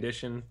 perfect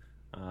condition.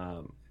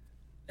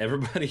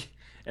 Everybody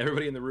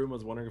in the room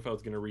was wondering if I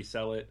was going to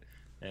resell it,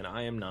 and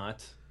I am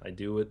not. I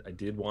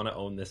did want to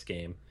own this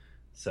game.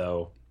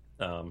 So,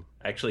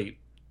 actually,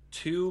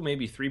 2,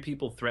 maybe 3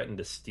 people threatened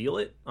to steal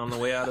it on the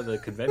way out of the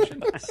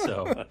convention.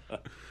 So,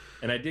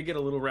 and I did get a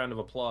little round of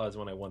applause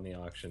when I won the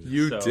auction.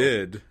 You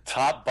did.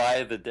 Top buy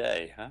of the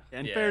day, huh?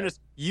 In fairness,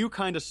 you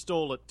kind of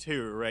stole it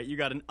too, right? You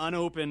got an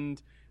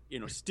unopened,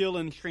 still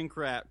in shrink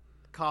wrap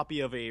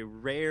copy of a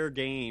rare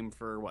game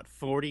for,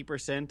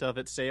 40% of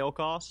its sale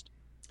cost?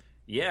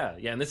 Yeah,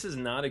 and this is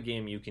not a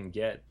game you can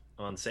get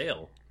on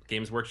sale.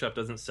 Games Workshop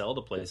doesn't sell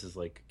to places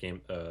like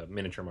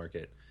Miniature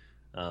Market.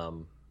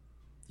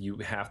 You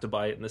have to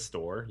buy it in the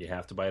store. You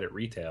have to buy it at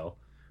retail,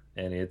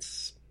 and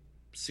it's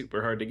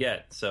super hard to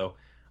get. So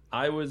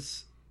I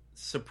was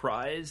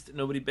surprised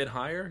nobody bid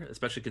higher,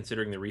 especially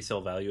considering the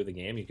resale value of the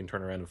game. You can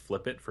turn around and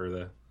flip it for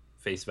the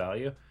face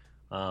value.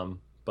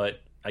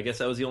 But I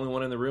guess I was the only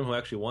one in the room who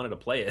actually wanted to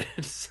play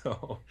it.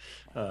 So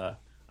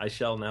I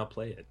shall now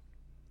play it.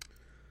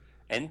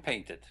 And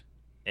paint it.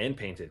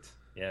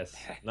 Yes.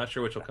 Not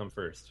sure which will come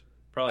first.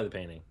 Probably the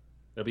painting.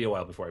 It'll be a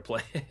while before I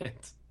play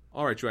it.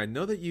 All right, Joe, I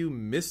know that you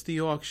missed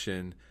the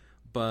auction,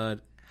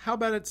 but how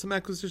about some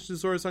acquisition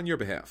disorders on your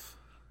behalf?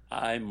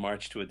 I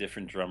marched to a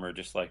different drummer,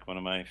 just like one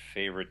of my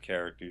favorite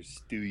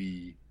characters,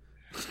 Stewie.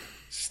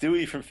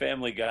 Stewie from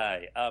Family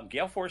Guy.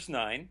 Gale Force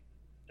 9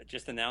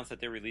 just announced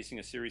that they're releasing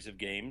a series of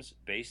games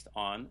based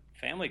on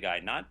Family Guy.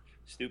 Not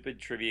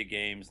stupid trivia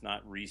games,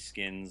 not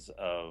reskins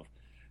of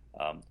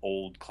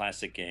old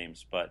classic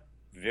games, but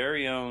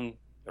very own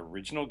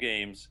original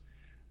games.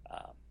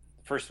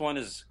 First one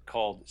is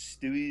called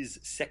Stewie's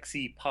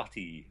Sexy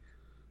Potty.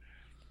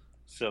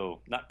 So,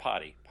 not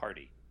potty,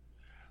 party.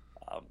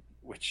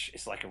 Which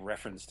is like a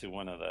reference to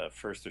one of the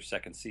first or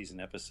second season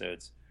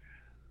episodes.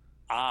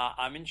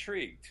 I'm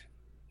intrigued.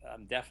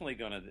 I'm definitely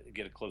going to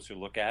get a closer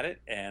look at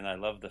it, and I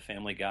love the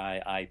Family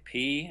Guy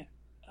IP.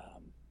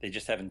 They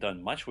just haven't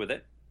done much with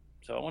it.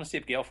 So I want to see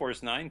if Gale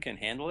Force 9 can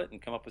handle it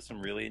and come up with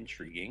some really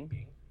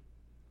intriguing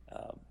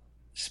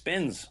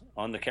spins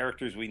on the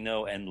characters we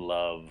know and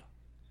love,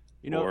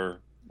 or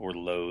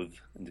loathe,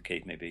 in the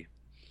case may be.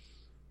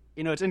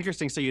 It's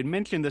interesting. So you'd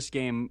mentioned this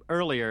game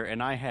earlier,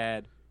 and I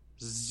had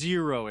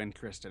zero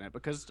interest in it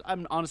because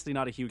I'm honestly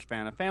not a huge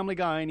fan of Family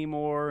Guy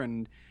anymore,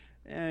 and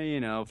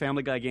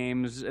Family Guy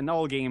games and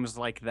all games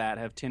like that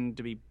have tended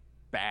to be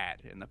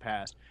bad in the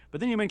past. But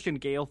then you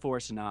mentioned Gale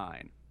Force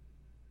 9,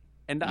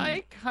 and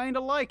I kind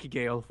of like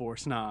Gale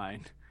Force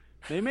 9.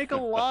 They make a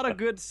lot of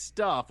good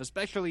stuff,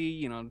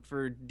 especially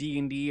for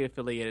D&D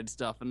affiliated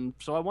stuff, and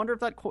so I wonder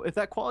if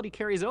that quality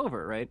carries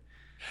over, right?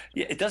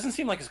 Yeah, it doesn't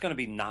seem like it's going to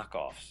be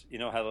knockoffs.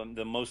 How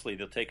mostly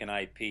they'll take an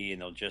IP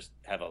and they'll just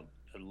have a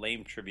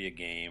lame trivia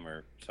game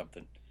or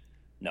something.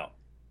 No,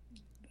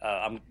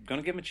 I'm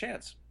going to give them a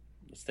chance.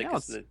 Let's take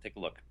a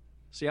look.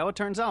 See how it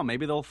turns out.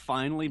 Maybe they'll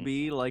finally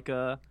be like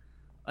a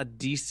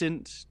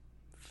decent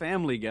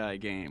Family Guy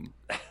game.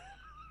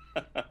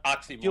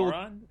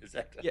 Oxymoron? Is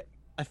that? Yeah,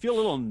 I feel a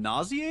little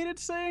nauseated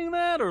saying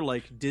that, or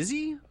like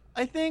dizzy,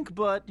 I think,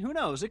 but who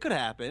knows? It could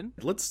happen.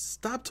 Let's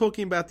stop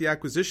talking about the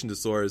acquisition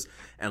disorders,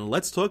 and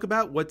let's talk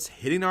about what's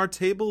hitting our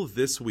table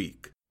this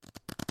week.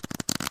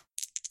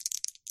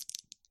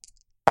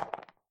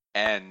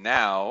 And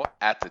now,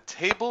 at the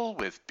table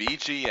with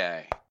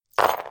BGA.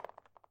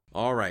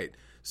 All right.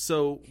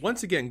 So,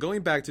 once again,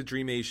 going back to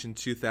Dreamation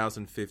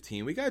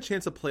 2015, we got a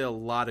chance to play a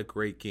lot of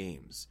great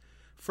games.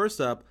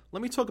 First up,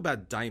 let me talk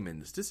about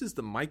Diamonds. This is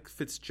the Mike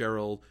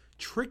Fitzgerald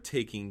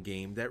trick-taking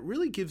game that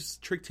really gives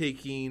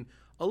trick-taking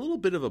a little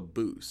bit of a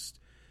boost.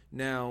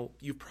 Now,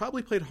 you've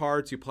probably played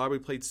hearts, you've probably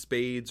played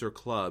spades or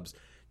clubs.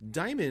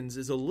 Diamonds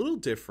is a little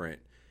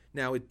different.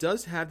 Now, it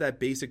does have that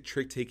basic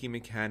trick-taking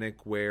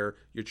mechanic where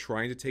you're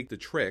trying to take the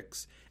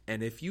tricks,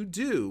 and if you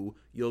do,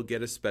 you'll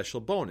get a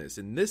special bonus.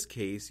 In this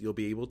case, you'll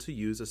be able to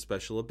use a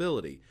special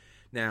ability.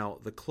 Now,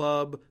 the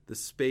club, the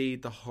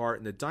spade, the heart,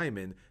 and the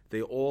diamond,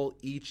 they all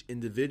each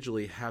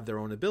individually have their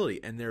own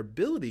ability, and their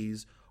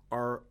abilities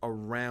are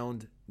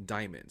around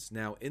diamonds.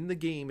 Now, in the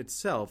game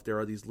itself, there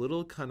are these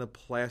little kind of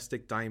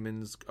plastic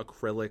diamonds,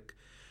 acrylic,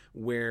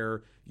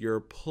 where you're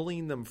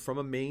pulling them from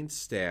a main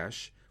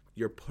stash.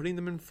 You're putting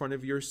them in front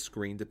of your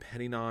screen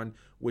depending on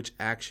which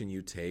action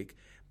you take.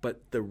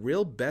 But the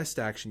real best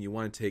action you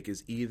want to take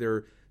is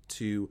either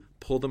to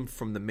pull them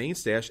from the main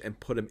stash and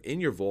put them in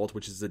your vault,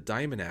 which is the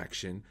diamond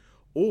action,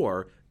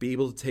 or be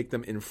able to take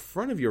them in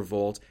front of your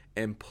vault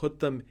and put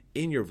them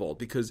in your vault.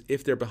 Because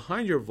if they're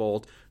behind your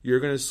vault, you're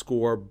going to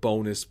score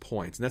bonus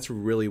points. And that's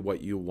really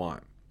what you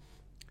want.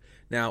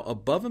 Now,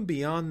 above and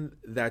beyond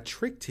that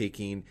trick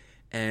taking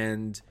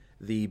and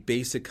the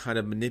basic kind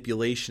of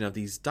manipulation of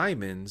these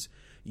diamonds,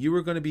 you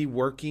are going to be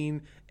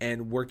working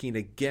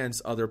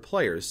against other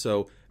players.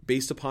 So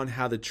based upon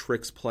how the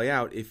tricks play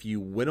out, if you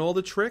win all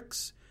the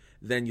tricks,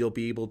 then you'll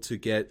be able to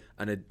get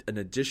an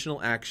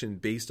additional action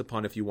based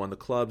upon if you won the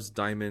clubs,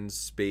 diamonds,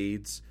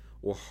 spades,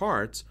 or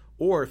hearts.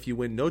 Or if you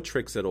win no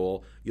tricks at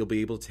all, you'll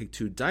be able to take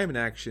 2 diamond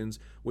actions,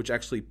 which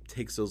actually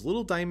takes those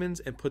little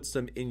diamonds and puts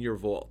them in your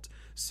vault.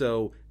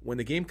 So when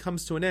the game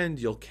comes to an end,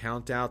 you'll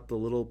count out the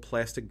little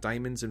plastic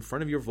diamonds in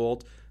front of your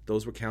vault.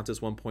 Those will count as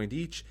 1 point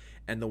each.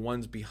 And the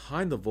ones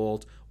behind the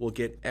vault will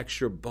get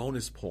extra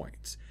bonus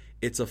points.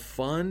 It's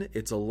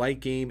a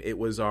light game. It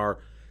was our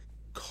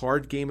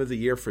card game of the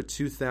year for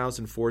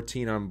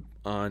 2014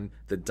 on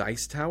the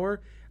Dice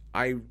Tower.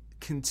 I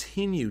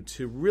continue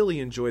to really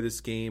enjoy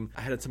this game.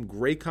 I had some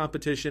great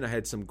competition. I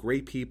had some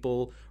great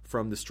people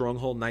from the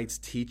Stronghold Knights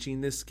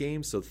teaching this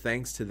game, so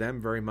thanks to them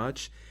very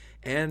much.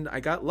 And I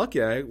got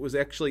lucky. I was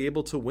actually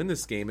able to win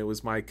this game. It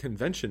was my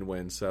convention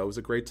win, so it was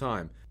a great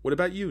time. What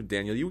about you,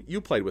 Daniel?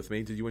 You played with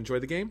me. Did you enjoy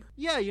the game?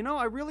 Yeah,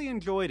 I really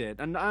enjoyed it.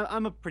 And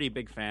I'm a pretty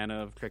big fan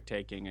of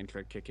trick-taking and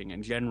trick-kicking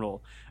in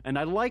general. And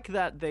I like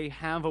that they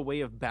have a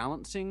way of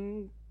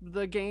balancing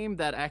the game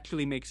that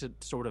actually makes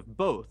it sort of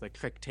both a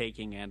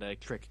trick-taking and a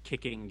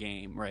trick-kicking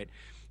game, right?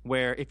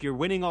 Where if you're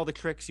winning all the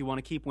tricks, you want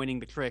to keep winning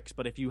the tricks.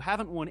 But if you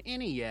haven't won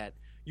any yet,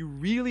 you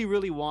really,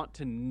 really want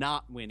to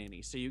not win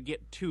any, so you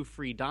get 2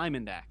 free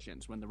diamond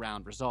actions when the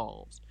round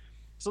resolves.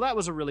 So that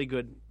was a really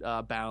good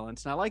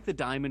balance, and I like the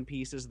diamond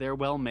pieces. They're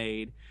well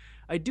made.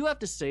 I do have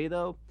to say,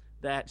 though,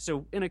 that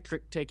so in a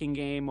trick-taking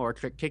game or a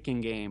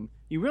trick-kicking game,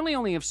 you really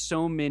only have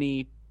so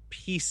many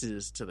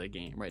pieces to the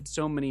game, right?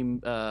 So many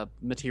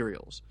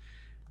materials.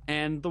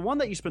 And the one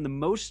that you spend the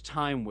most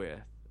time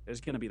with is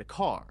going to be the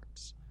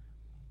cards.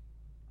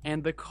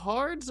 And the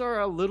cards are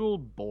a little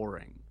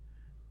boring.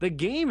 The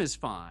game is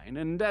fine,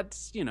 and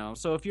that's,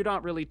 so if you're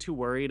not really too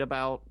worried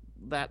about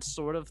that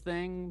sort of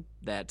thing,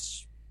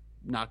 that's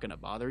not going to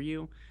bother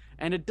you.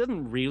 And it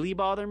doesn't really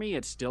bother me.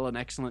 It's still an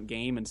excellent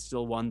game and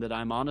still one that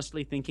I'm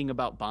honestly thinking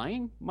about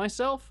buying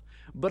myself.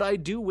 But I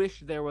do wish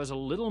there was a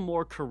little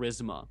more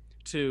charisma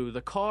to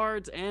the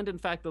cards and, in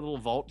fact, the little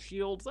vault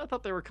shields. I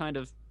thought they were kind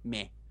of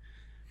meh.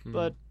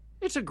 But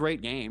it's a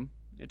great game.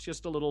 It's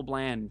just a little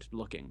bland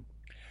looking.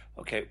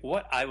 Okay,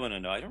 what I want to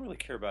know, I don't really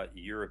care about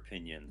your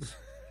opinions.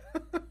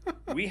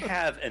 We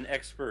have an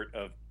expert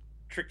of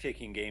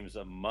trick-taking games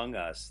among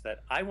us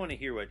that I want to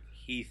hear what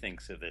he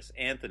thinks of this.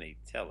 Anthony,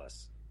 tell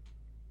us.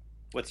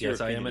 What's your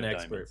opinion? Yes, I am an of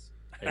expert. diamonds?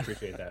 I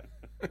appreciate that.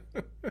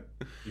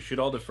 You should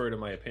all defer to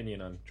my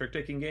opinion on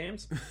trick-taking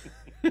games.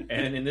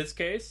 And in this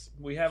case,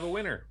 we have a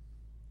winner.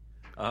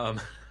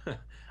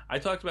 I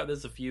talked about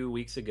this a few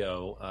weeks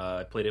ago.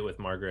 I played it with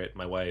Margaret,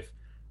 my wife,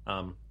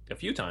 a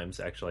few times,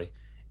 actually.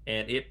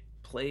 And it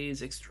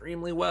plays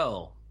extremely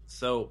well.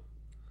 So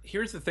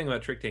here's the thing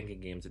about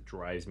trick-taking games that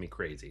drives me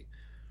crazy.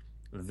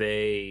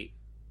 They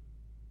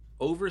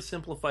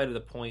oversimplify to the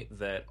point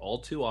that all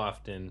too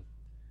often,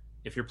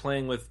 if you're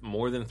playing with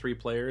more than 3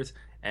 players,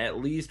 at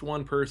least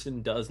one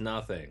person does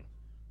nothing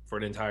for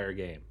an entire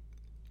game.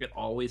 It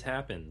always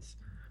happens.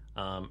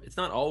 It's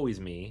not always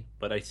me,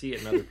 but I see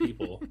it in other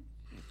people.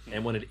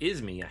 And when it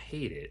is me, I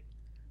hate it.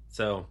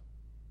 So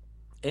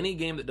any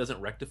game that doesn't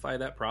rectify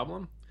that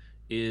problem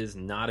is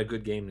not a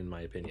good game, in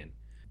my opinion.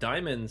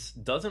 Diamonds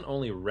doesn't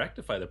only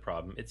rectify the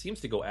problem, it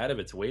seems to go out of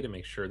its way to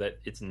make sure that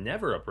it's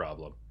never a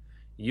problem.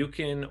 You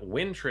can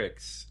win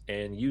tricks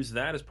and use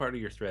that as part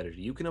of your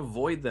strategy. You can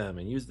avoid them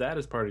and use that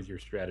as part of your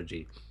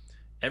strategy.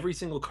 Every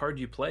single card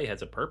you play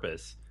has a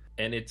purpose,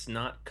 and it's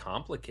not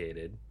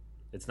complicated.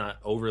 It's not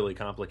overly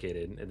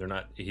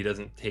complicated. He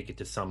doesn't take it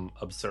to some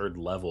absurd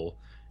level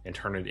and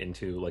turn it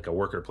into like a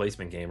worker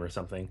placement game or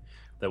something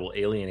that will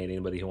alienate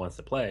anybody who wants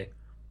to play.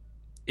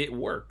 It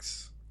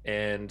works.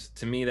 And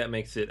to me, that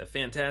makes it a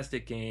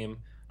fantastic game.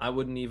 I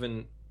wouldn't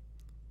even,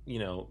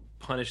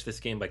 punish this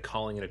game by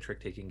calling it a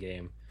trick-taking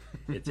game.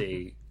 It's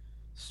a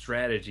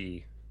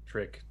strategy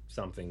trick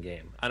something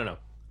game. I don't know.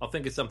 I'll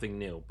think of something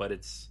new, but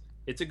it's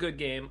a good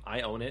game.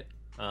 I own it.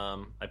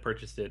 I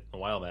purchased it a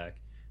while back,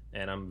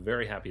 and I'm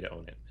very happy to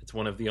own it. It's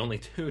one of the only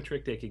 2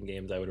 trick-taking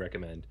games I would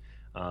recommend,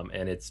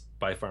 and it's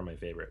by far my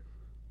favorite.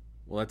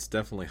 Well, that's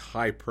definitely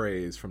high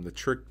praise from the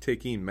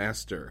trick-taking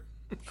master.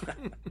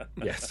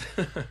 Yes.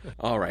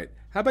 All right.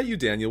 How about you,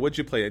 Daniel? What'd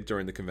you play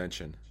during the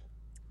convention?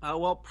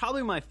 Well,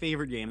 probably my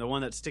favorite game, the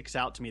one that sticks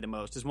out to me the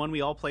most, is one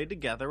we all played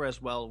together as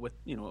well with,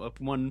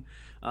 one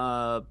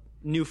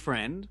new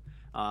friend,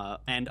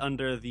 and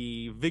under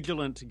the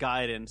vigilant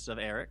guidance of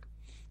Eric,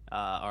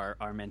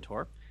 our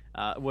mentor,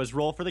 was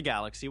Roll for the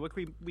Galaxy, which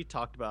we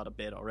talked about a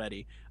bit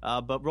already.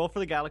 But Roll for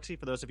the Galaxy,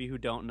 for those of you who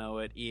don't know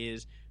it,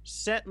 is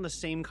set in the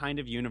same kind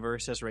of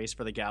universe as Race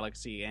for the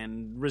Galaxy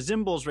and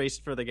resembles Race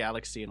for the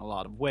Galaxy in a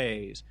lot of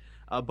ways.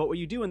 But what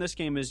you do in this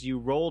game is you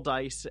roll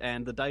dice,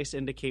 and the dice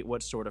indicate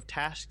what sort of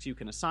tasks you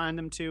can assign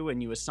them to,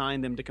 and you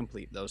assign them to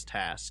complete those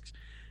tasks.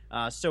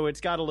 So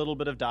it's got a little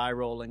bit of die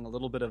rolling, a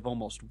little bit of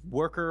almost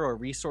worker or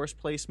resource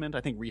placement.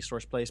 I think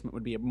resource placement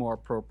would be more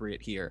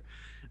appropriate here.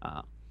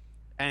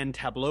 And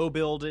tableau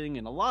building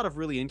and a lot of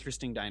really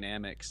interesting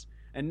dynamics.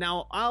 And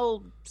now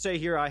I'll say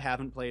here I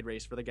haven't played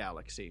Race for the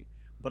Galaxy,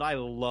 but I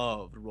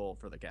loved Roll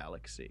for the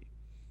Galaxy.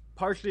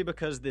 Partially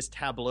because this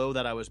tableau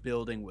that I was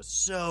building was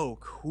so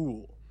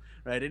cool.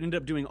 Right, it ended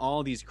up doing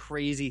all these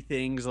crazy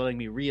things, letting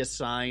me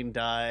reassign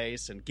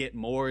dice and get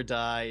more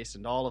dice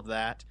and all of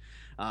that.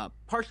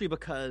 Partially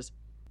because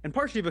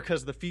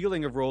the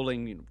feeling of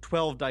rolling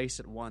 12 dice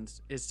at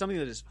once is something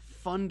that is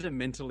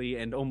fundamentally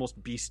and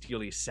almost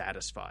bestially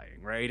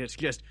satisfying, right? It's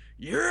just,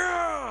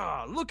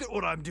 yeah, look at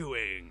what I'm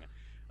doing.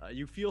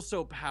 You feel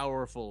so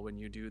powerful when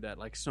you do that,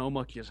 like so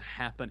much is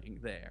happening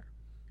there.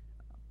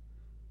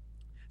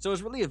 So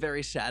it's really a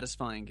very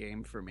satisfying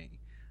game for me.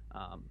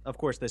 Of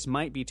course, this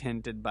might be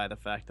tainted by the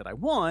fact that I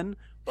won,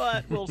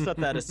 but we'll set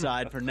that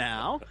aside for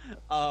now.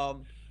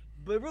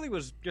 But it really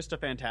was just a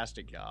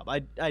fantastic job.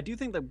 I do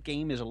think the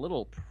game is a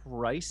little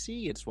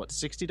pricey. It's,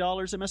 $60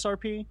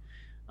 MSRP?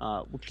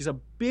 Which is a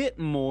bit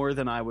more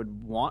than I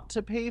would want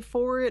to pay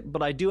for it,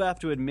 but I do have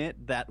to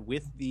admit that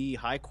with the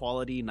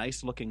high-quality,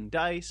 nice-looking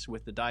dice,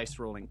 with the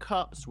dice-rolling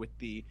cups, with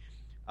the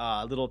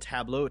little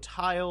tableau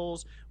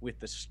tiles, with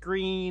the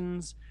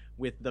screens,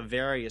 with the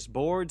various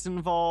boards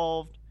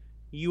involved,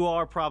 you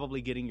are probably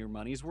getting your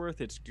money's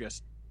worth. It's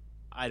just,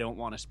 I don't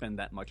want to spend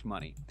that much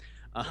money.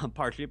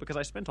 Partially because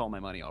I spent all my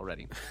money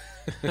already.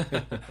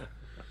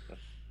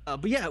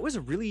 But yeah, it was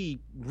a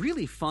really,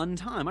 really fun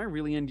time. I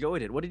really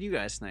enjoyed it. What did you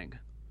guys think?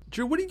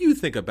 Drew, what did you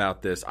think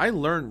about this? I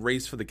learned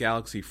Race for the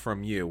Galaxy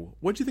from you.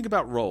 What did you think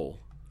about Roll?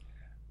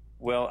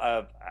 Well,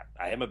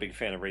 I am a big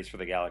fan of Race for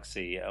the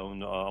Galaxy. I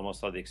own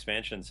almost all the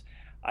expansions.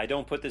 I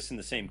don't put this in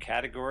the same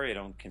category. I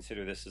don't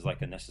consider this as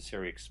like a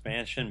necessary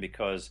expansion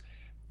because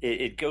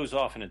it goes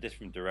off in a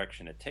different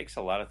direction. It takes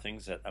a lot of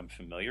things that I'm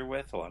familiar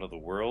with, a lot of the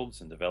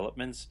worlds and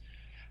developments,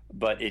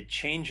 but it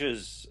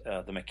changes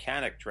the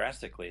mechanic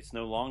drastically. It's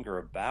no longer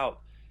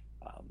about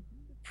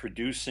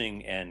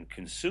producing and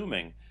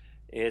consuming.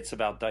 It's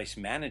about dice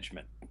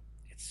management.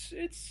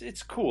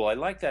 It's cool. I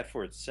like that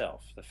for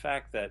itself. The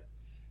fact that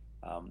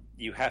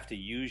you have to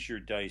use your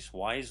dice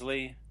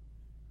wisely,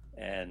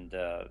 and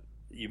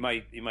you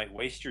might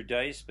waste your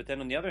dice, but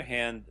then on the other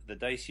hand, the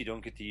dice you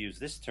don't get to use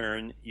this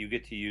turn, you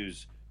get to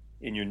use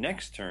in your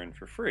next turn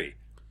for free.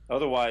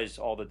 Otherwise,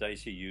 all the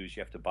dice you use,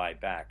 you have to buy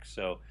back.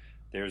 So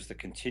there's the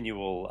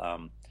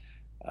continual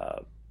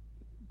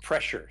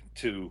pressure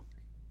to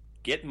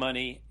get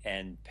money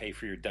and pay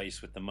for your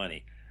dice with the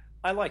money.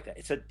 I like that.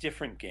 It's a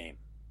different game.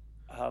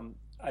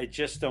 I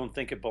just don't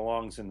think it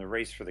belongs in the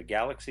Race for the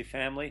Galaxy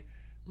family,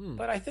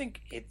 but I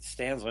think it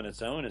stands on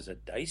its own as a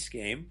dice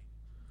game.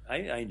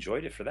 I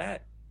enjoyed it for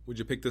that. Would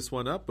you pick this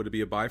one up? Would it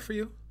be a buy for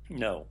you?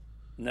 No,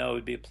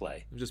 it'd be a play.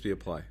 It would just be a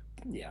play.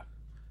 Yeah.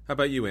 How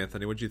about you,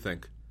 Anthony? What'd you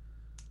think?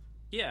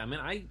 Yeah, I mean,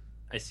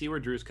 I see where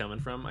Drew's coming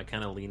from. I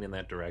kind of lean in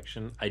that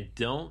direction. I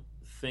don't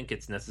think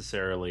it's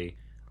necessarily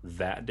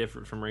that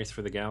different from Race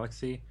for the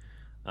Galaxy.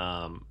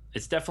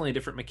 It's definitely a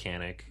different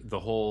mechanic. The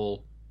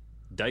whole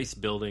dice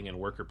building and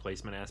worker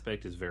placement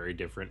aspect is very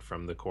different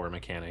from the core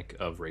mechanic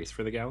of Race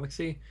for the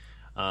Galaxy.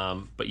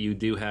 But you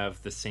do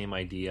have the same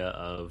idea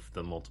of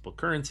the multiple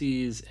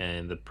currencies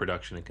and the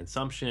production and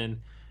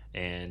consumption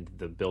and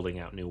the building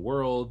out new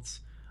worlds.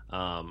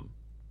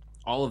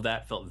 All of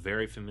that felt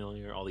very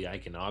familiar. All the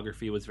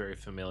iconography was very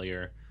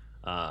familiar.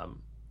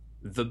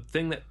 The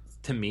thing that,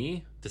 to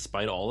me,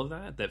 despite all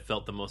of that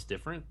felt the most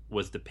different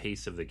was the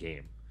pace of the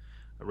game.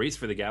 Race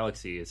for the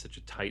Galaxy is such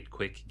a tight,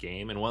 quick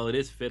game, and while it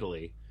is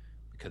fiddly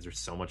because there's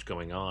so much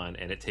going on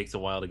and it takes a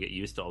while to get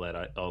used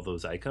to all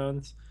those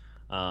icons,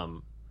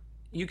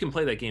 you can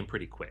play that game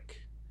pretty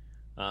quick.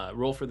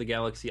 Roll for the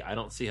Galaxy, I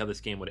don't see how this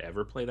game would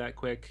ever play that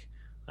quick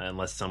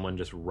unless someone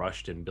just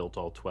rushed and built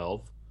all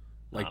 12.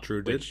 Like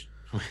Drew did.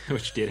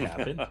 Which did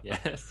happen,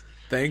 yes.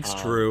 Thanks,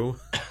 Drew.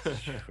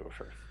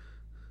 Sure.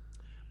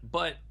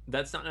 But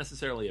that's not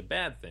necessarily a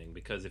bad thing,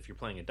 because if you're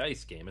playing a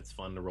dice game, it's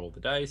fun to roll the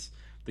dice.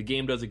 The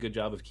game does a good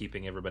job of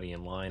keeping everybody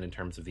in line in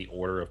terms of the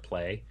order of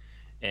play.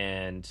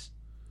 And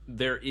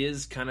there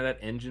is kind of that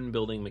engine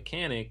building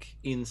mechanic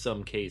in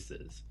some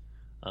cases.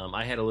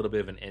 I had a little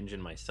bit of an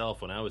engine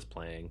myself when I was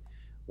playing,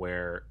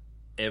 where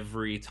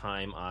every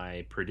time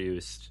I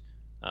produced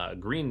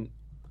green...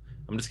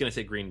 I'm just going to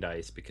say green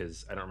dice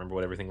because I don't remember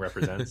what everything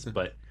represents,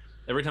 but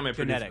every time I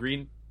produced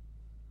green...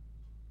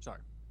 Sorry.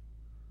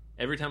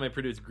 Every time I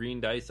produced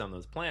green dice on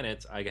those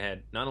planets, I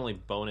had not only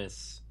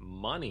bonus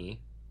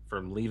money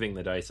from leaving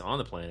the dice on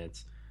the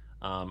planets,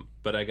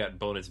 but I got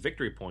bonus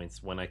victory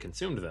points when I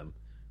consumed them.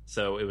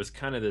 So it was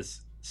kind of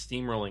this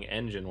steamrolling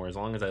engine where as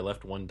long as I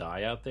left one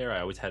die out there,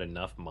 I always had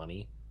enough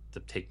money to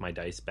take my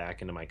dice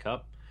back into my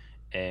cup.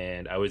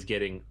 And I was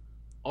getting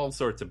all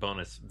sorts of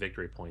bonus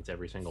victory points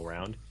every single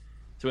round.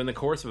 So in the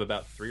course of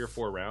about 3 or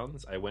 4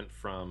 rounds, I went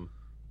from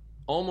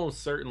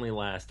almost certainly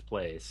last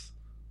place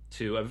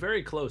to a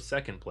very close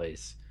second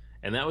place.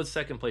 And that was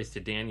second place to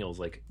Daniel's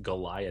like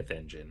Goliath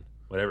engine,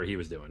 whatever he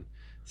was doing.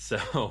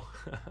 So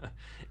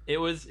it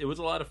was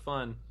a lot of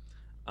fun.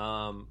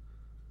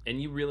 And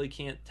you really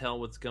can't tell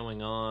what's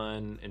going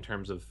on in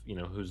terms of,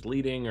 who's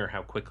leading or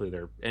how quickly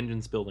their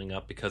engine's building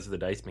up because of the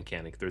dice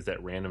mechanic. There's that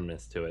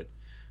randomness to it.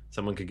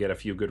 Someone could get a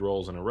few good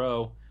rolls in a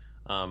row.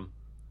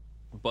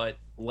 But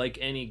like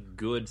any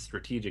good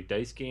strategic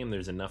dice game,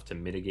 there's enough to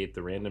mitigate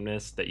the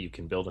randomness that you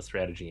can build a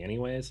strategy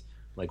anyways.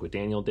 Like what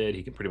Daniel did,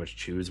 he can pretty much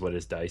choose what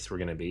his dice were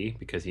going to be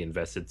because he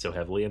invested so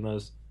heavily in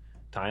those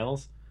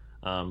tiles.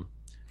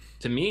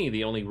 To me,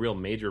 the only real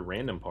major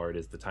random part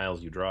is the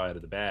tiles you draw out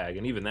of the bag,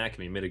 and even that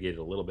can be mitigated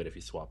a little bit if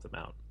you swap them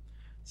out.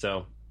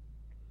 So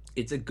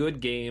it's a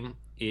good game.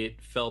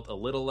 It felt a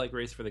little like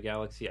Race for the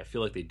Galaxy. I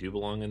feel like they do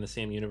belong in the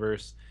same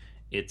universe.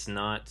 It's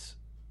not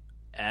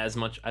as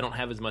much, I don't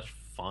have as much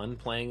fun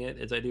playing it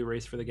as I do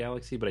Race for the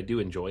Galaxy, but I do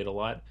enjoy it a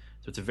lot.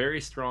 So it's a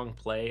very strong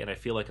play, and I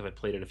feel like if I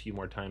played it a few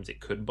more times, it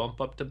could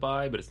bump up to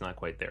buy, but it's not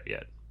quite there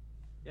yet.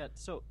 Yeah,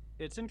 so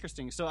it's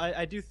interesting. So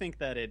I do think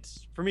that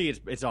for me,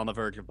 it's on the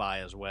verge of buy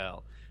as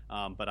well.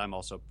 But I'm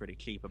also pretty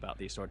cheap about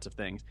these sorts of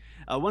things.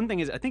 One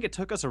thing is, I think it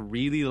took us a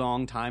really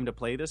long time to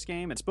play this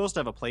game. It's supposed to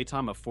have a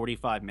playtime of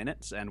 45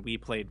 minutes, and we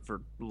played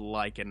for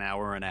like an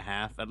hour and a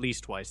half, at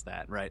least twice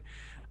that, right?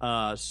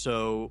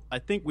 So I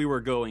think we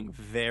were going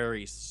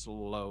very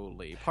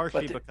slowly,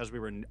 partially because we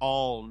were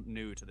all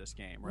new to this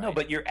game, right? No,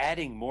 but you're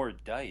adding more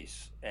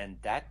dice, and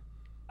that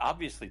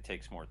obviously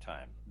takes more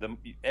time.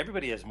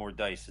 Everybody has more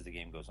dice as the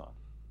game goes on.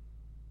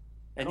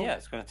 And yeah,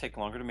 it's going to take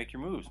longer to make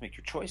your moves, make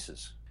your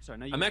choices.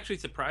 Sorry, I'm actually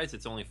surprised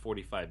it's only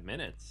 45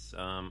 minutes.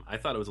 I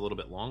thought it was a little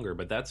bit longer,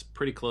 but that's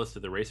pretty close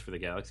to the Race for the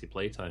Galaxy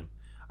playtime.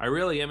 I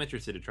really am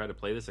interested to try to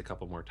play this a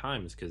couple more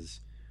times because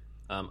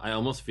I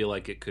almost feel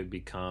like it could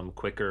become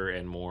quicker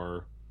and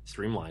more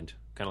streamlined,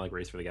 kind of like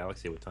Race for the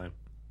Galaxy with time.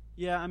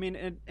 Yeah, I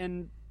mean,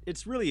 and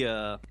it's really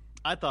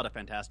I thought a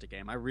fantastic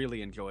game. I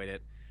really enjoyed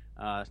it.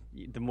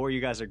 The more you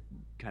guys are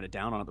kind of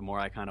down on it, the more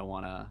I kind of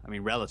want to,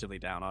 relatively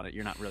down on it.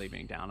 You're not really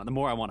being down on it. The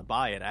more I want to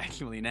buy it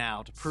actually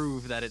now to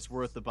prove that it's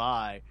worth the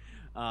buy.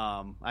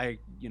 I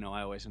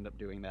always end up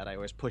doing that. I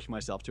always push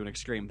myself to an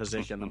extreme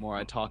position the more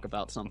I talk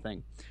about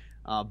something.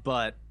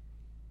 But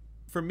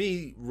for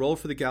me, Roll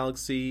for the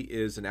Galaxy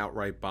is an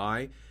outright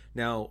buy.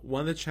 Now,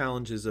 one of the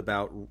challenges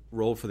about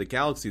Roll for the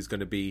Galaxy is going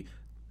to be,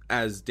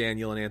 as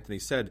Daniel and Anthony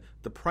said,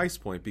 the price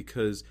point,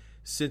 because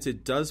since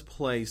it does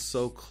play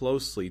so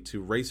closely to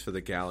Race for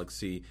the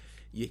Galaxy,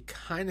 you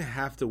kind of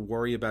have to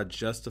worry about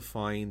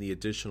justifying the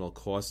additional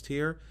cost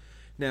here.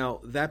 Now,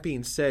 that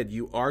being said,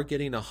 you are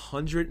getting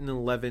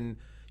 111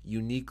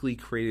 uniquely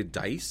created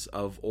dice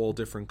of all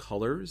different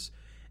colors,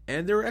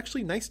 and they're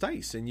actually nice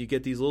dice. And you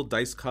get these little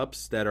dice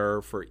cups that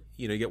are for,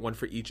 you get one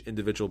for each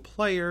individual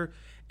player,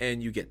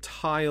 and you get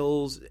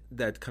tiles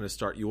that kind of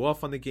start you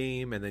off on the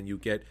game, and then you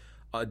get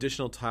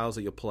additional tiles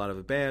that you'll pull out of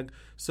a bag.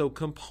 So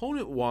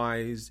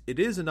component-wise, it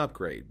is an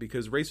upgrade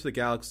because Race for the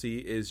Galaxy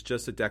is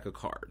just a deck of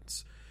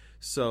cards.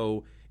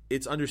 So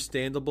it's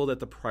understandable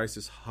that the price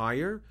is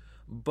higher,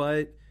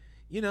 but,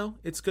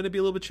 it's going to be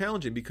a little bit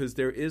challenging because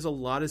there is a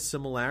lot of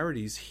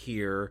similarities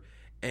here,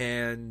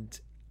 and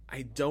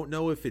I don't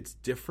know if it's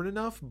different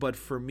enough, but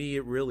for me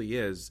it really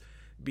is.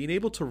 Being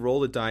able to roll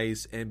the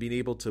dice and being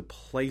able to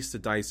place the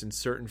dice in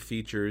certain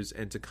features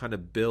and to kind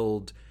of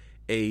build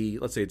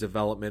let's say a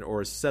development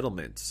or a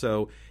settlement.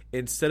 So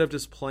instead of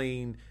just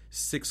playing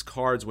 6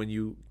 cards when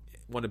you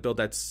want to build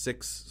that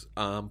 6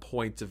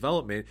 point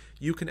development,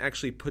 you can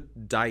actually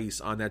put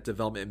dice on that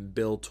development and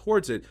build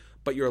towards it,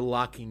 but you're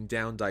locking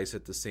down dice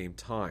at the same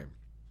time.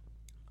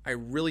 I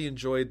really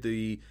enjoyed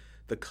the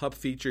cup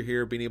feature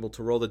here, being able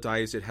to roll the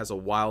dice. It has a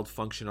wild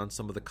function on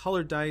some of the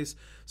colored dice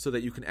so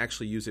that you can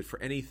actually use it for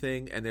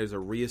anything, and there's a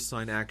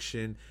reassign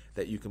action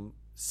that you can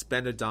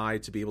spend a die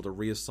to be able to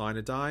reassign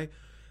a die.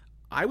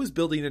 I was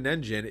building an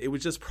engine. It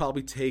would just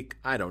probably take,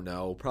 I don't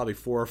know, probably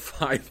 4 or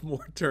 5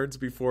 more turns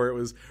before it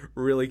was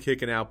really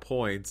kicking out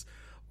points.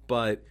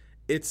 But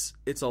it's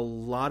a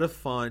lot of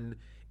fun.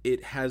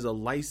 It has a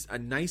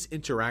nice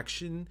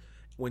interaction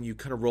when you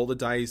kind of roll the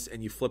dice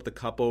and you flip the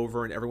cup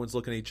over and everyone's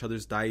looking at each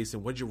other's dice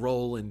and what'd you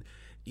roll, and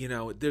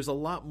there's a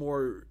lot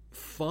more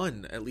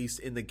fun, at least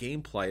in the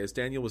gameplay. As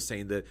Daniel was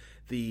saying,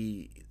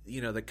 the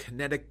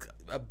kinetic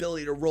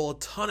ability to roll a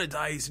ton of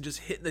dice and just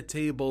hitting the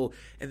table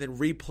and then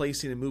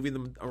replacing and moving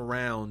them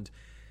around.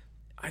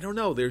 I don't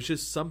know. There's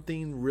just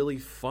something really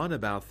fun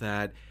about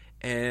that.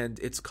 And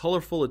it's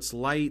colorful, it's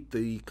light,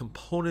 the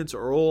components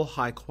are all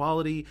high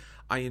quality.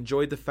 I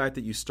enjoyed the fact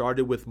that you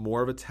started with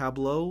more of a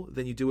tableau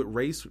than you do at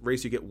Race.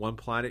 Race, you get 1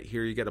 planet.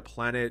 Here you get a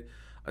planet,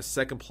 a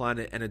second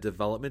planet, and a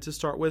development to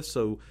start with.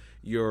 So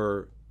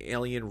your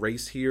alien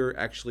race here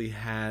actually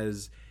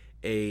has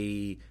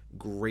a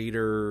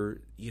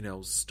greater,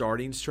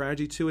 starting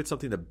strategy to it,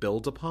 something to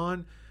build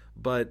upon.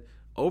 But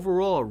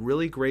overall, a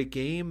really great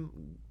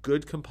game,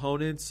 good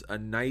components, a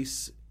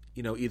nice,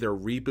 either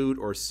reboot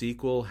or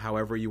sequel,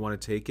 however you want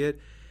to take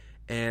it.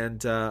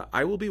 And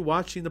I will be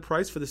watching the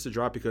price for this to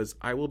drop because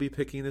I will be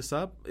picking this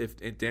up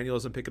if Daniel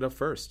doesn't pick it up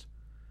first.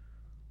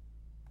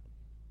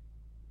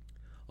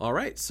 All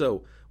right,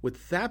 so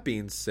with that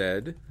being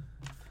said,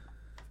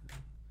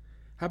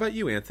 How about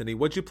you, Anthony?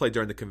 What'd you play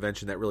during the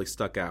convention that really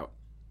stuck out?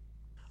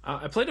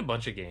 I played a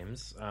bunch of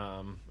games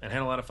and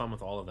had a lot of fun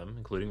with all of them,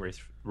 including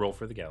Roll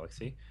for the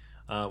Galaxy.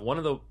 One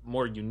of the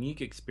more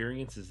unique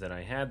experiences that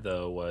I had,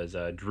 though, was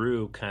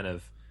Drew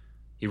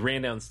he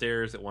ran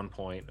downstairs at one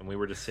point, and we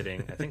were just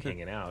sitting, I think,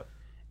 hanging out.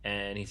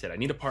 And he said, I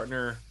need a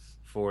partner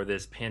for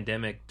this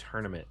pandemic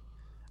tournament.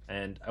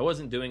 And I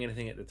wasn't doing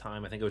anything at the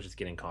time. I think I was just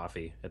getting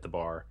coffee at the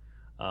bar.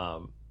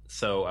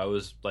 So I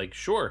was like,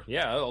 sure,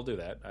 yeah, I'll do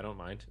that. I don't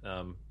mind.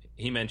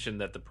 He mentioned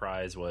that the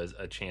prize was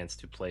a chance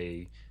to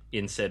play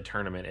in said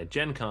tournament at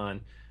Gen Con,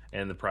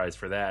 and the prize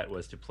for that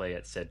was to play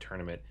at said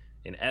tournament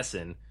in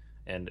Essen.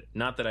 And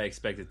not that I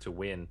expected to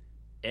win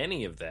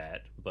any of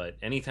that, but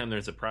anytime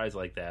there's a prize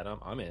like that,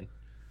 I'm in.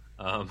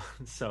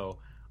 So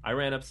I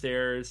ran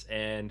upstairs,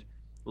 and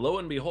lo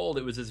and behold,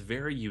 it was this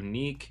very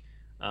unique,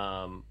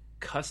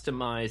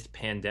 customized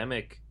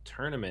pandemic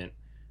tournament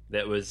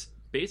that was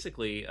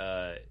basically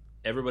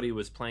everybody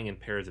was playing in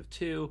pairs of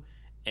 2,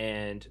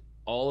 and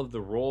all of the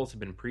roles have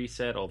been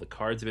preset, all the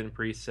cards have been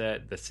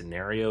preset, the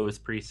scenario is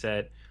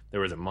preset. There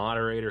was a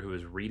moderator who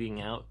was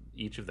reading out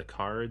each of the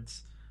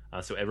cards,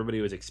 so everybody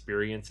was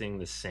experiencing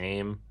the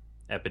same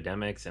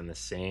epidemics and the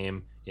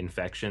same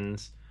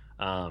infections.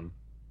 It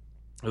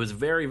was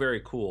very,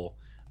 very cool,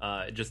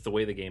 just the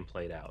way the game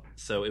played out.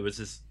 So it was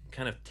this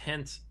kind of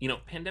tense,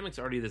 pandemic's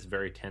already this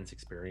very tense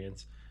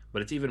experience,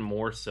 but it's even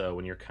more so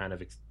when you're kind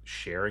of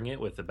sharing it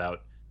with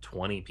about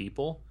 20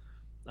 people,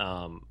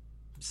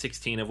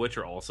 16 of which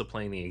are also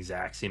playing the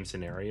exact same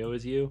scenario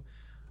as you.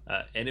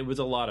 And it was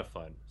a lot of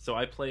fun. So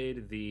I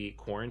played the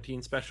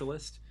quarantine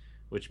specialist,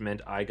 which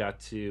meant I got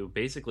to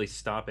basically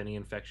stop any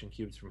infection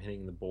cubes from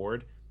hitting the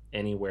board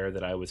anywhere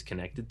that I was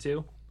connected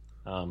to.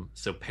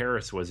 So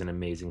Paris was an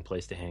amazing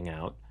place to hang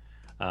out.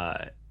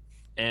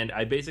 And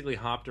I basically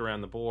hopped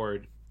around the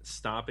board,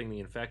 stopping the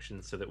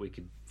infections so that we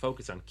could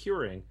focus on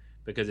curing,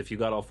 because if you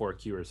got all 4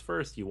 cures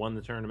first, you won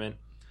the tournament,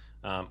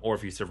 or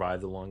if you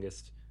survived the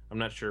longest. I'm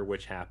not sure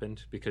which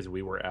happened, because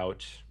we were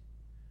out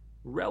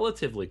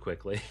relatively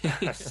quickly.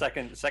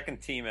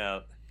 second team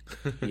out.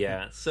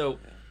 Yeah,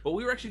 but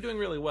we were actually doing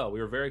really well.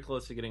 We were very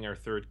close to getting our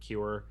 3rd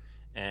cure,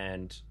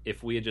 and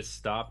if we had just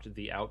stopped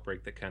the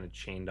outbreak that kind of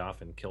chained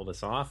off and killed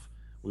us off,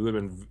 we would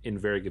have been in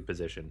very good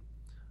position.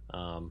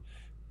 I'm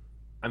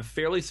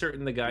fairly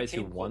certain the guys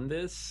who won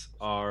this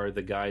are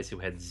the guys who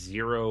had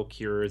 0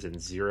 cures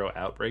and 0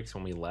 outbreaks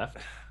when we left.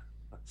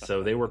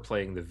 So they were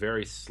playing the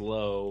very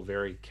slow,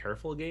 very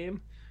careful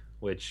game,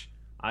 which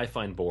I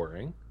find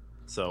boring.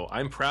 So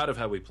I'm proud of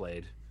how we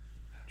played.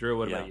 Drew,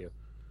 what about you?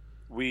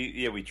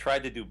 We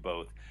tried to do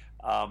both.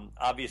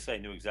 Obviously, I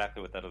knew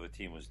exactly what that other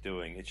team was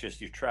doing. It's just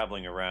you're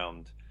traveling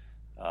around,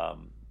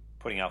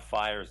 putting out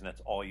fires, and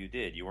that's all you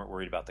did. You weren't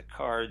worried about the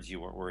cards. You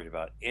weren't worried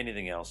about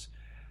anything else.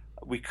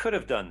 We could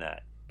have done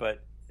that,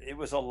 but it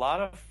was a lot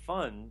of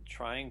fun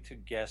trying to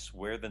guess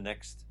where the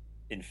next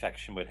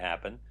infection would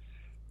happen.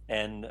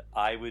 And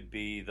I would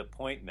be the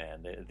point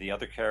man. The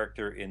other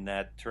character in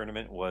that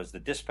tournament was the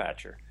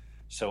dispatcher.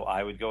 So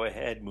I would go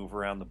ahead, move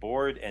around the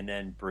board, and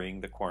then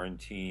bring the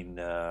quarantine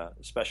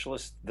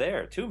specialist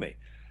there to me.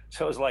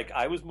 So it was like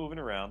I was moving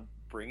around,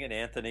 bringing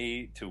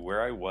Anthony to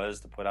where I was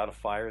to put out a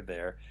fire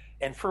there.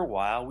 And for a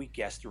while, we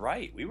guessed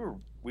right. We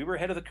were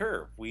ahead of the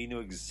curve. We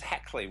knew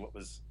exactly what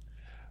was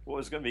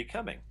going to be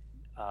coming.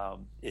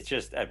 It's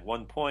just at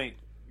one point,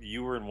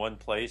 you were in one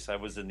place, I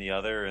was in the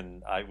other,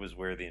 and I was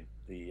where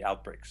the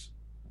outbreaks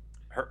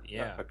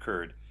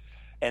occurred.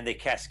 And they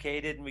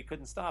cascaded, and we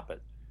couldn't stop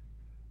it.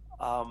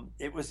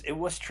 It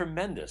was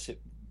tremendous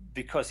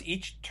because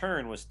each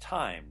turn was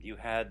timed. You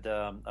had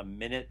a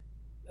minute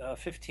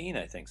 15,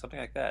 I think, something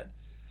like that,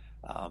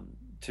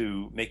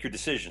 to make your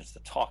decisions, to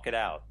talk it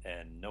out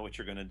and know what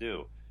you're going to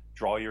do.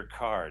 Draw your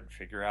card,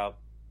 figure out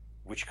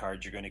which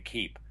card you're going to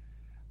keep.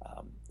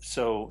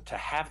 So to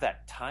have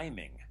that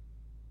timing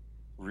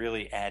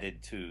really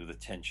added to the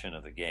tension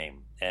of the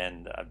game.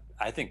 And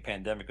I think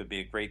Pandemic would be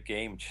a great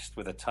game just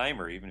with a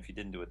timer, even if you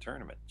didn't do a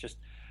tournament, just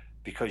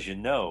because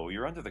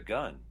you're under the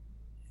gun.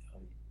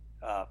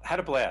 Had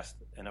a blast,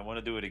 and I want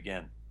to do it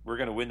again. We're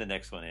going to win the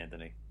next one,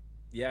 Anthony.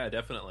 Yeah,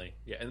 definitely.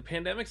 Yeah, and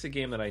Pandemic's a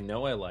game that I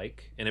know I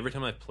like, and every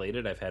time I've played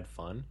it, I've had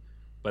fun,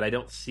 but I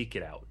don't seek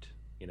it out.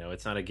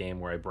 It's not a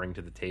game where I bring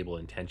to the table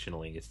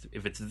intentionally.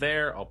 If it's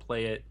there, I'll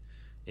play it.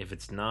 If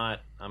it's not,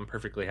 I'm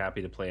perfectly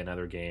happy to play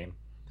another game.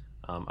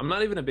 I'm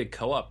not even a big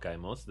co-op guy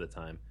most of the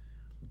time,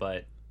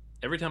 but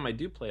every time I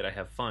do play it, I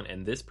have fun,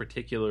 and this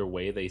particular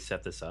way they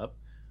set this up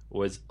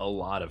was a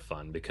lot of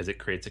fun because it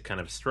creates a kind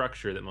of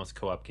structure that most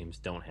co-op games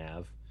don't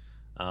have,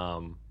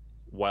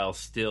 while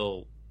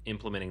still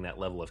implementing that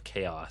level of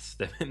chaos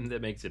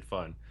that makes it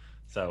fun.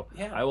 So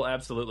yeah. I will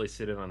absolutely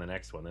sit in on the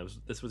next one.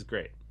 This was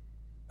great.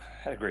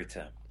 Had a great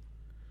time.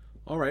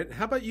 All right.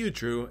 How about you,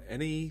 Drew?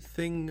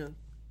 Anything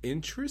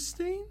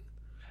interesting?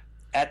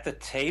 At the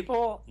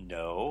table?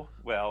 No.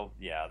 Well,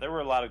 yeah, there were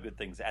a lot of good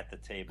things at the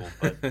table,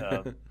 but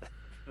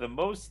the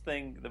most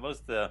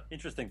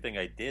interesting thing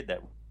I did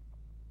that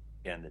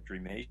weekend at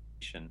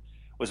Dreamation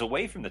was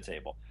away from the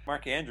table.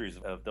 Mark Andrews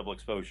of Double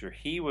Exposure,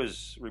 he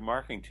was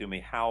remarking to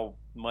me how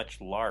much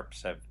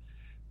LARPs have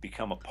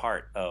become a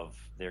part of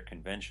their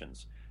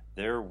conventions.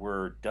 There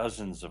were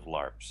dozens of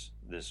LARPs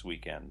this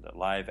weekend,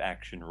 live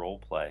action role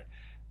play.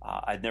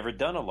 I'd never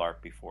done a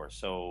LARP before,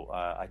 so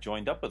I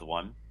joined up with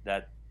one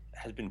that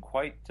has been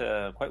quite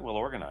well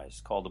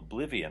organized, called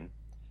Oblivion.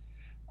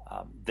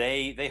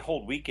 They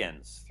hold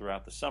weekends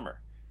throughout the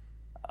summer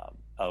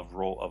of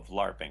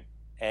LARPing,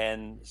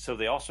 and so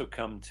they also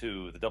come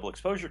to the Double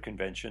Exposure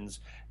conventions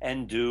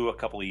and do a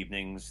couple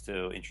evenings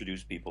to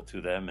introduce people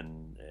to them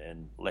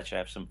and let you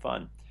have some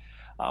fun.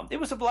 It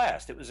was a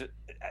blast.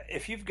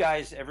 If you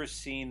guys ever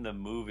seen the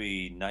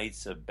movie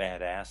Knights of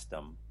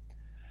Badassdom,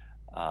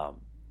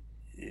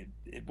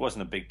 it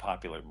wasn't a big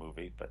popular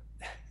movie, but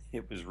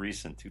it was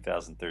recent,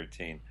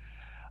 2013.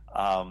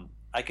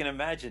 I can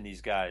imagine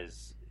these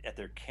guys at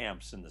their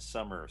camps in the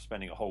summer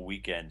spending a whole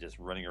weekend just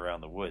running around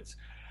the woods.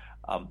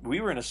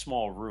 We were in a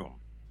small room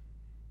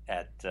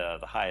at the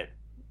Hyatt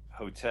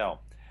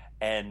Hotel,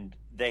 and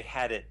they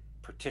had it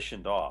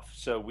partitioned off.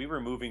 So we were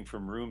moving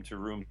from room to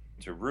room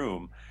to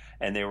room,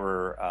 and there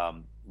were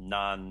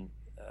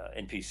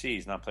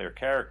NPCs, non-player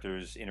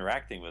characters,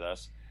 interacting with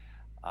us.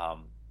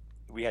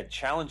 We had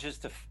challenges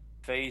to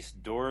face,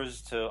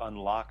 doors to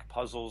unlock,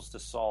 puzzles to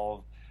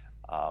solve,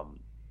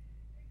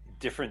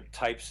 different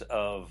types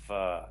of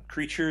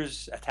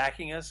creatures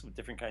attacking us with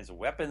different kinds of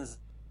weapons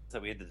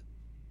that we had to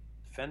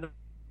defend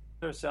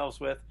ourselves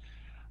with,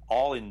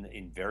 all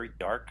in very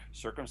dark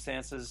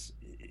circumstances.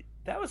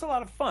 That was a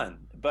lot of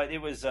fun, but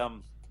it was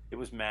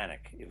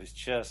manic. It was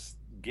just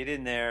get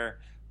in there,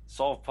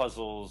 solve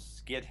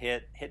puzzles, get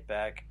hit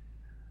back.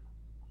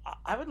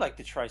 I would like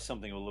to try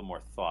something with a little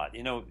more thought.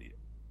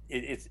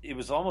 It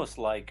was almost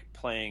like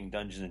playing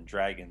Dungeons and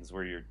Dragons,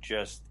 where you're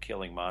just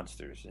killing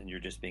monsters and you're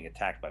just being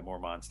attacked by more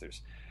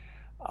monsters.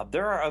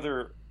 There are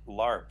other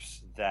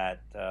LARPs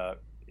that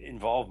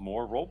involve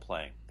more role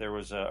playing. There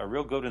was a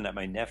real good one that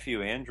my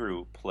nephew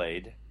Andrew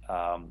played,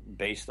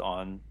 based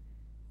on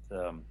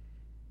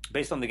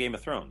the Game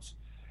of Thrones.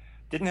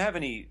 Didn't have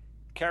any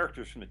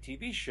characters from the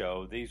TV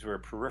show. These were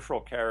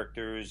peripheral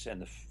characters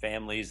and the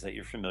families that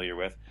you're familiar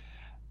with.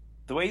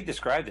 The way he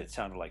described it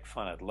sounded like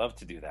fun. I'd love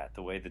to do that.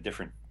 The way the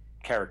different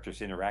characters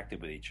interacted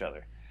with each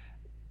other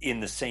in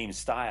the same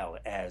style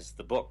as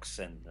the books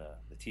and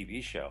the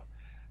TV show.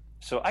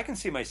 So I can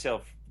see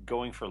myself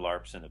going for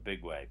LARPs in a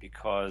big way,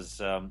 because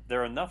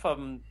there are enough of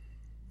them.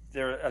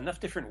 There are enough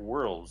different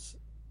worlds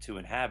to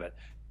inhabit.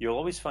 You'll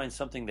always find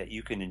something that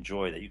you can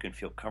enjoy, that you can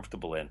feel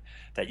comfortable in,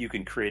 that you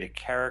can create a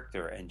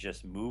character and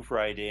just move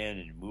right in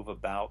and move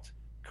about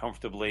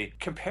comfortably.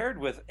 Compared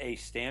with a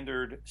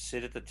standard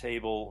sit at the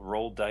table,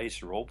 roll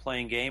dice,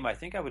 role-playing game, I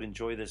think I would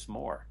enjoy this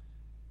more,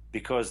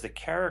 because the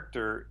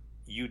character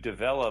you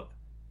develop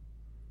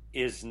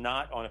is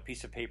not on a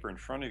piece of paper in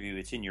front of you.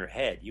 It's in your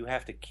head. You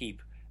have to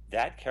keep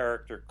that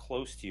character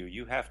close to you.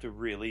 You have to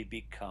really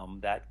become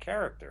that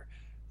character.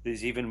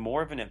 There's even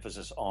more of an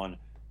emphasis on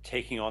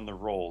taking on the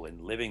role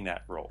and living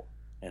that role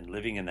and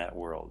living in that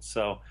world.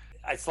 So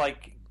it's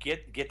like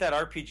get that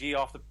RPG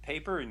off the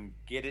paper and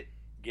get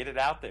it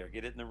out there,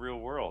 get it in the real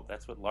world.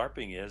 That's what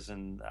LARPing is,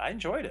 and I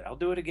enjoyed it. I'll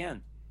do it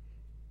again.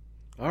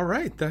 All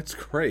right, that's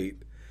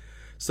great.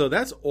 So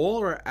that's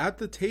all we're at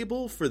the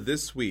table for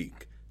this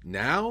week.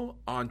 Now,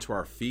 on to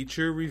our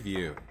feature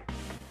review.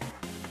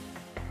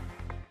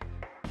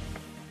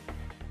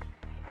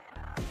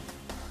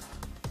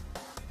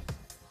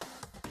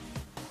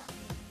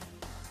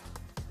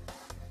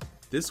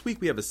 This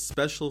week we have a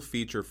special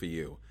feature for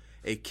you.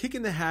 A Kick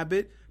in the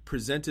Habit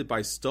presented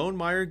by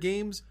Stonemaier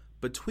Games,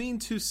 Between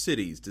Two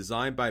Cities,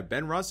 designed by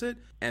Ben Russett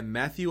and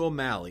Matthew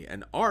O'Malley,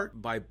 and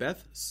art by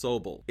Beth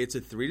Sobel. It's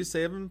a 3 to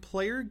 7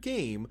 player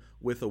game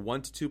with a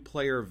 1 to 2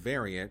 player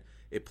variant.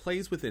 It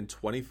plays within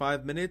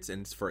 25 minutes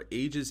and it's for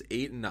ages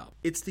 8 and up.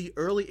 It's the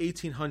early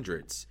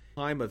 1800s,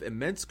 time of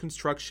immense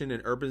construction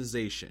and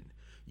urbanization.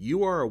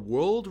 You are a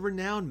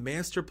world-renowned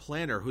master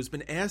planner who's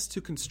been asked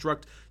to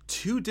construct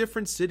 2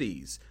 different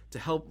cities to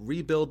help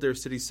rebuild their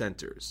city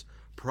centers.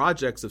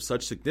 Projects of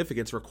such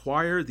significance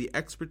require the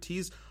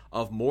expertise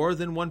of more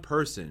than one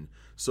person,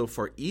 so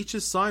for each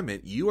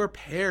assignment, you are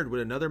paired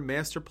with another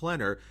master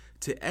planner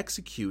to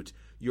execute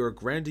your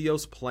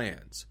grandiose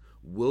plans.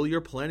 Will your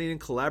planning and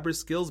collaborative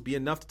skills be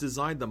enough to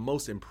design the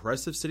most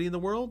impressive city in the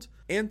world?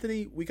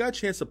 Anthony, we got a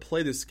chance to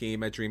play this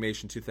game at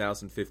Dreamation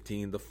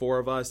 2015, the 4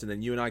 of us, and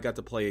then you and I got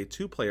to play a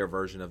 2-player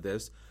version of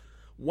this.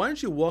 Why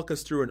don't you walk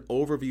us through an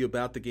overview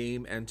about the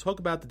game and talk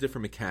about the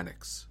different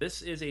mechanics?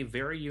 This is a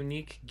very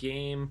unique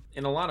game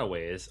in a lot of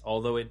ways,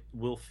 although it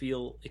will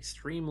feel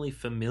extremely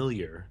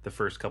familiar the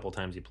first couple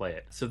times you play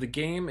it. So the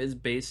game is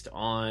based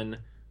on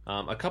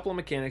a couple of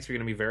mechanics you're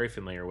going to be very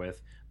familiar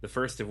with. The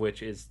first of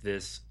which is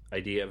this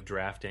idea of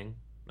drafting.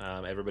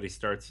 Everybody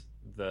starts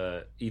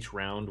each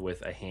round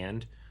with a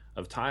hand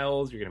of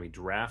tiles. You're going to be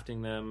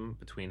drafting them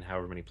between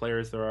however many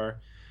players there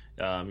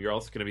are. You're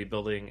also going to be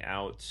building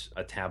out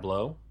a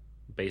tableau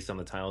based on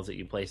the tiles that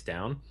you place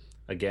down.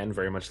 Again,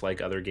 very much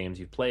like other games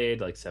you've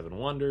played, like Seven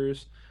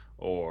Wonders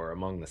or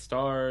Among the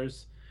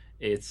Stars.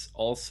 It's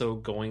also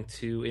going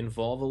to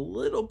involve a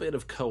little bit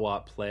of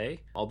co-op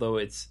play, although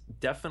it's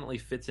definitely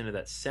fits into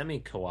that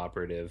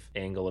semi-cooperative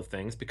angle of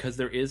things because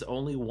there is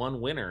only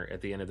one winner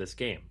at the end of this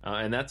game.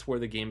 And that's where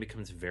the game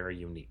becomes very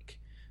unique.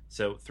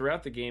 So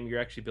throughout the game, you're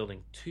actually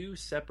building 2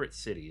 separate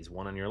cities,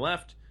 one on your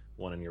left,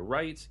 one on your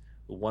right,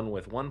 one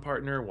with one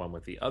partner, one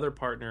with the other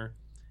partner.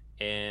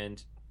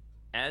 And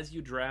as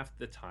you draft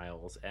the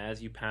tiles,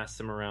 as you pass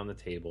them around the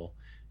table,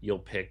 you'll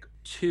pick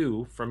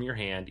 2 from your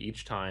hand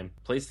each time,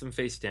 place them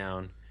face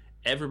down,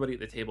 everybody at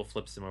the table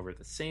flips them over at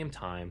the same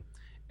time,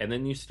 and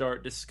then you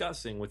start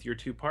discussing with your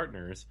 2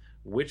 partners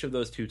which of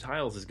those 2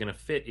 tiles is going to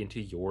fit into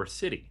your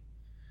city.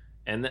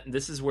 And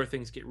this is where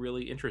things get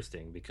really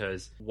interesting,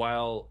 because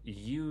while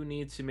you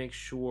need to make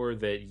sure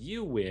that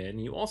you win,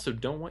 you also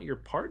don't want your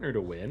partner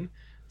to win,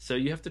 so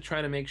you have to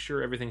try to make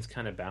sure everything's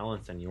kind of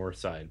balanced on your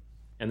side.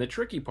 And the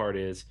tricky part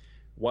is,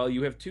 while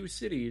you have 2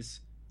 cities,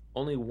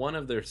 only one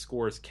of their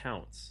scores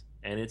counts,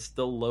 and it's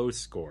the low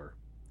score.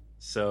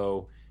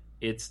 So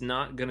it's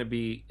not going to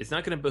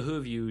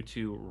behoove you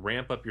to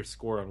ramp up your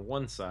score on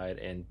one side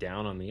and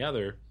down on the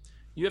other.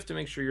 You have to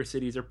make sure your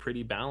cities are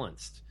pretty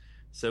balanced.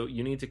 So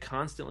you need to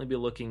constantly be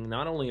looking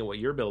not only at what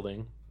you're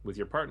building with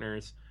your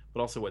partners, but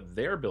also what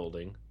they're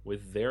building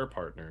with their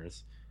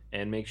partners,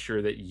 and make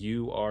sure that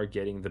you are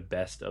getting the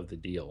best of the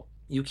deal.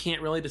 You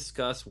can't really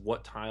discuss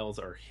what tiles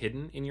are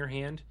hidden in your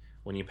hand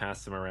when you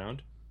pass them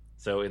around.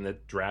 So in the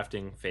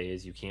drafting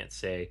phase, you can't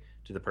say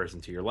to the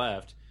person to your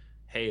left,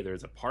 hey,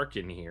 there's a park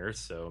in here,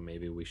 so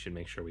maybe we should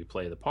make sure we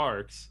play the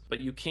parks. But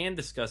you can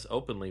discuss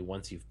openly,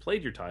 once you've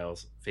played your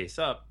tiles face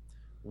up,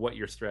 what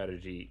your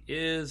strategy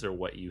is or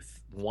what you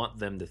want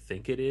them to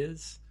think it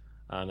is.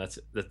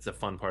 That's a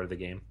fun part of the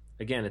game.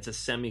 Again, it's a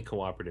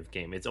semi-cooperative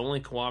game. It's only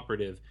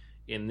cooperative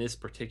in this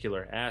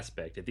particular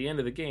aspect. At the end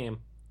of the game,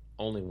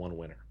 only one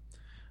winner.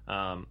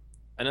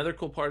 Another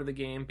cool part of the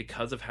game,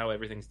 because of how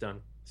everything's done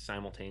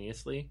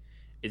simultaneously,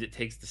 is it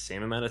takes the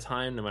same amount of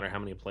time no matter how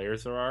many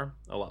players there are,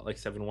 a lot like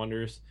Seven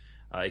Wonders.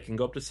 It can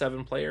go up to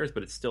 7 players,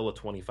 but it's still a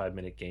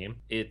 25-minute game.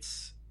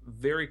 It's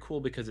very cool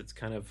because it's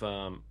kind of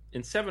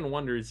in Seven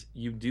Wonders,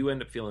 you do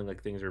end up feeling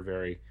like things are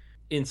very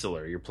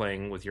insular. You're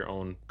playing with your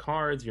own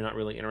cards, you're not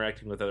really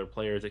interacting with other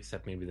players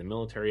except maybe the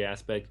military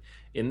aspect.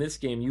 In this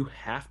game, you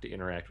have to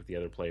interact with the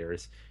other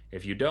players.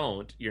 If you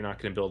don't, you're not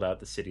going to build out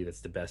the city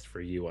that's the best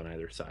for you on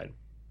either side.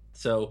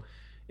 So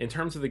in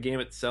terms of the game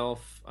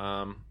itself,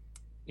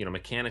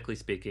 mechanically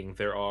speaking,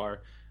 there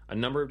are a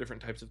number of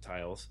different types of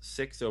tiles,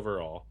 6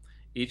 overall.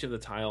 Each of the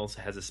tiles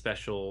has a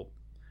special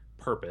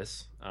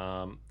purpose.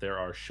 There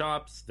are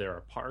shops, there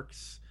are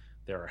parks,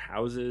 there are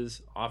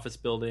houses, office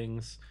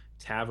buildings,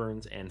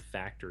 taverns, and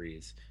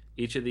factories.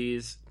 Each of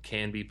these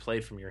can be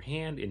played from your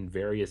hand in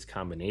various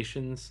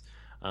combinations.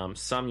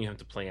 Some you have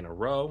to play in a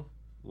row,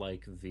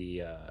 like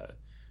the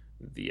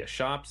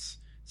shops.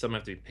 Some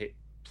have to be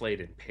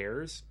played in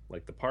pairs,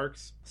 like the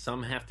parks.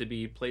 Some have to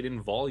be played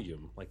in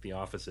volume, like the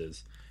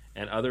offices.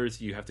 And others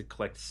you have to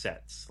collect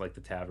sets, like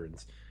the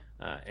taverns.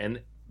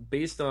 And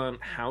based on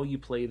how you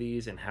play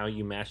these and how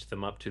you match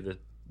them up to the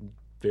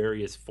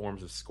various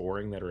forms of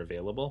scoring that are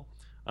available,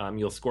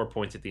 you'll score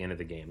points at the end of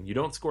the game. You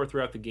don't score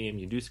throughout the game.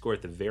 You do score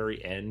at the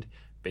very end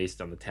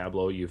based on the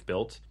tableau you've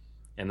built.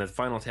 And the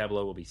final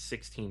tableau will be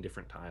 16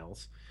 different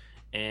tiles.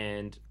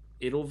 And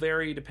it'll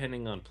vary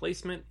depending on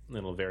placement.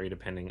 It'll vary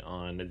depending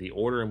on the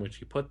order in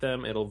which you put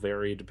them. It'll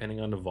vary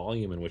depending on the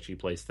volume in which you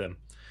place them.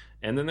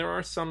 And then there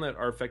are some that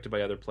are affected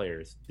by other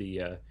players.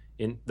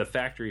 In the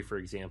factory, for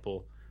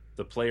example,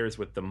 the players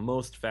with the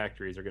most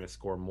factories are going to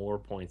score more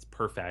points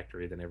per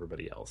factory than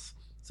everybody else.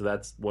 So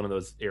that's one of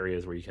those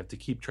areas where you have to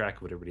keep track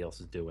of what everybody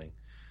else is doing.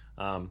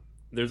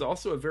 There's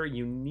also a very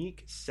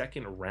unique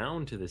second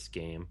round to this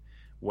game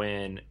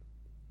when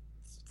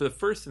for the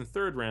first and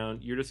third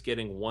round, you're just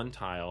getting one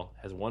tile,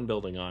 has one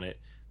building on it.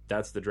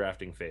 That's the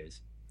drafting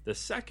phase. The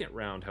second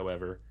round,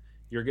 however,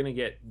 you're going to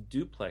get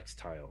duplex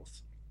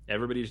tiles.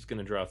 Everybody's just going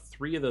to draw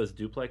 3 of those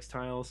duplex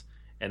tiles,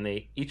 and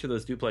each of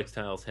those duplex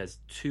tiles has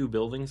 2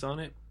 buildings on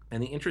it.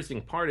 And the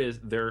interesting part is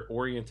they're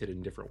oriented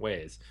in different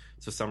ways.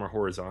 So some are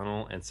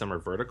horizontal and some are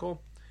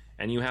vertical,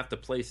 and you have to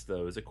place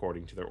those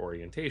according to their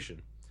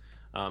orientation.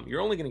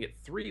 You're only going to get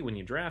 3 when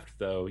you draft,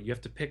 though. You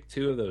have to pick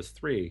 2 of those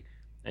 3,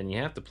 and you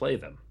have to play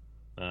them.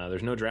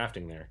 There's no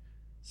drafting there.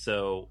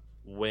 So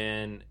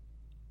even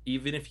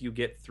if you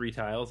get 3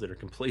 tiles that are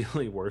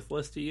completely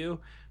worthless to you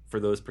for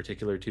those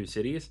particular 2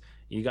 cities,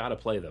 you got to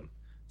play them.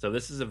 So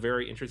this is a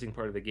very interesting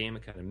part of the game.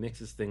 It kind of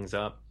mixes things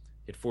up.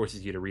 It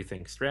forces you to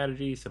rethink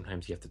strategy.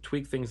 Sometimes you have to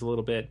tweak things a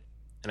little bit.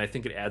 And I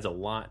think it adds a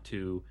lot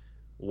to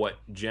what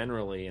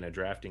generally in a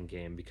drafting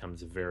game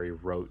becomes a very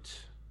rote,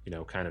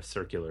 kind of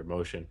circular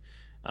motion.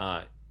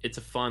 It's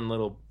a fun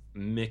little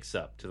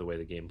mix-up to the way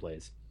the game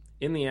plays.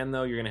 In the end,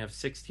 though, you're going to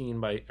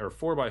have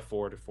 4 by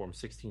 4 to form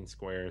 16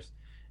 squares,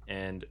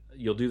 and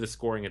you'll do the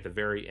scoring at the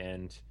very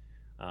end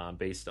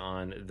based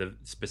on the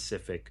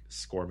specific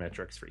score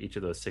metrics for each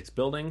of those 6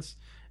 buildings,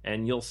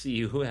 and you'll see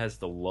who has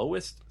the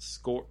lowest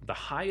score, the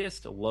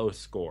highest low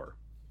score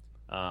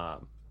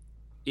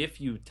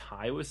if you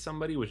tie with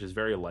somebody, which is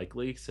very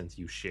likely since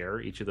you share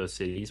each of those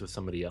cities with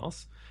somebody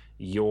else,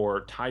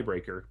 your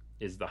tiebreaker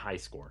is the high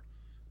score.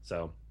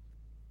 So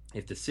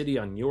if the city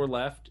on your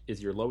left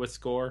is your lowest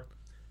score,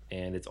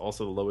 and it's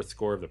also the lowest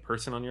score of the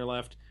person on your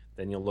left,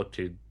 then you'll look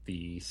to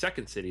the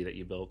second city that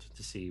you built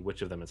to see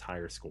which of them is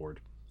higher scored.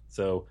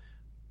 So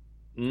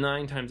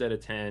 9 times out of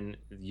 10,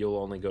 you'll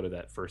only go to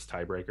that first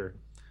tiebreaker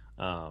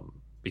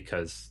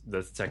because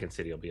the second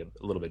city will be a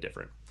little bit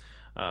different.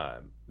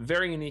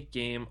 Very unique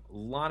game. A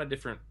lot of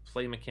different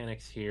play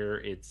mechanics here.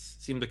 It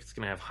seems like it's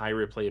going to have high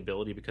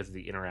replayability because of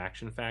the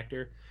interaction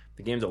factor.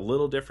 The game's a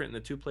little different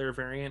in the 2-player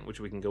variant, which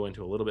we can go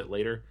into a little bit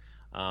later.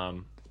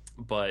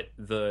 But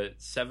the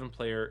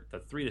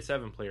 3 to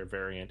 7 player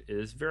variant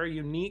is very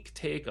unique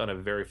take on a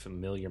very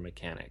familiar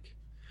mechanic.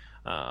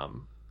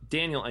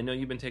 Daniel, I know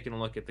you've been taking a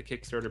look at the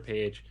Kickstarter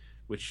page,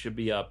 which should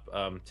be up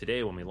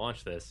today when we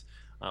launch this.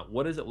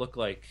 What does it look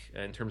like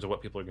in terms of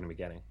what people are going to be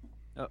getting?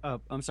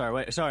 I'm sorry.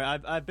 Wait, sorry.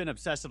 I've been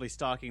obsessively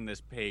stalking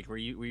this page. Were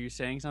you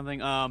saying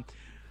something?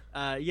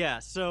 Yeah.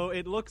 So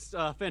it looks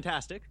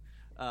fantastic.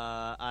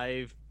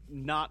 I've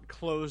not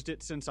closed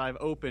it since I've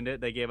opened it.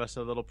 They gave us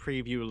a little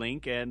preview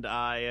link, and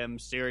I am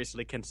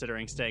seriously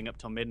considering staying up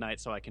till midnight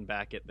so I can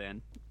back it.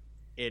 Then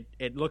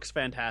it looks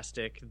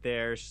fantastic.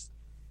 There's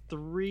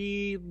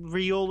 3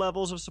 real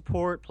levels of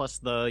support plus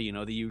the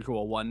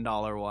usual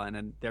 $1 one,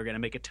 and they're going to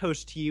make a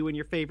toast to you in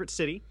your favorite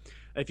city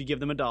if you give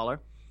them $1.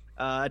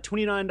 At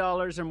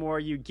 $29 or more,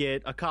 you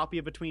get a copy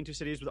of Between Two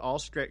Cities with all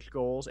stretch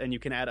goals, and you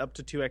can add up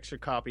to 2 extra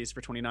copies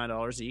for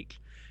 $29 each.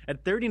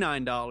 At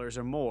 $39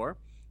 or more,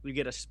 you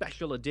get a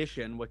special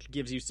edition, which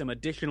gives you some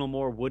additional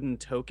more wooden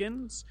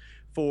tokens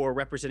for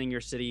representing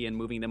your city and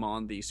moving them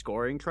on the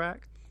scoring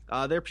track.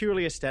 They're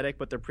purely aesthetic,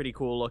 but they're pretty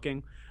cool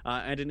looking.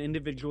 And an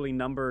individually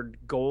numbered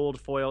gold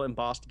foil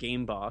embossed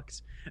game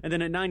box. And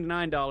then at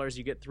 $99,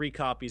 you get 3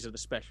 copies of the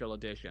special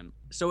edition.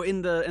 So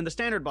in the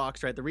standard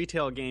box, right, the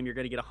retail game, you're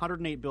going to get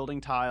 108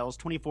 building tiles,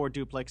 24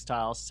 duplex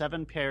tiles,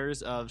 7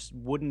 pairs of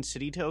wooden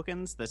city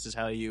tokens. This is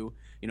how you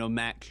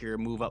match your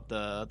move up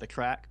the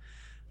track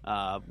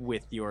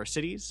with your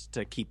cities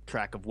to keep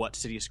track of what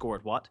city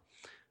scored what.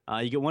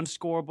 You get 1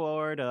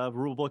 scoreboard, a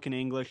rule book in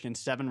English, and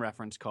 7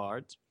 reference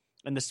cards.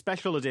 And the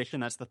special edition,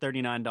 that's the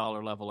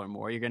 $39 level or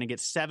more, you're going to get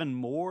 7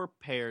 more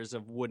pairs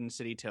of wooden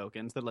city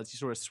tokens that lets you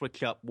sort of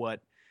switch up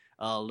what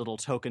little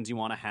tokens you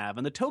want to have.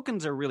 And the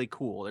tokens are really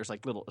cool. There's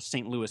like little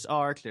St. Louis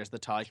Arch, there's the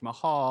Taj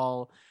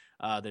Mahal,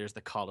 there's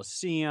the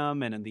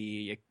Colosseum, and in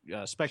the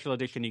special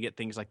edition, you get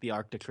things like the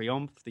Arc de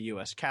Triomphe, the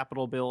U.S.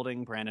 Capitol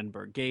Building,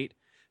 Brandenburg Gate.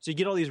 So you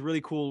get all these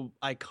really cool,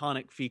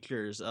 iconic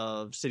features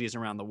of cities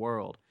around the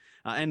world.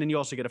 And then you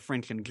also get a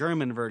French and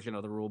German version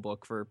of the rule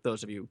book for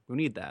those of you who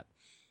need that.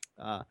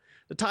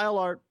 The tile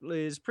art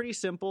is pretty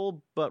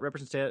simple, but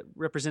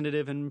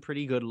representative and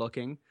pretty good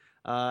looking.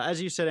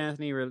 As you said,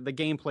 Anthony, the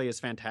gameplay is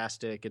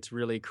fantastic. It's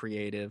really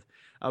creative.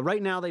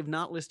 Right now, they've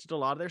not listed a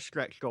lot of their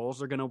stretch goals.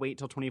 They're going to wait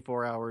till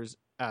 24 hours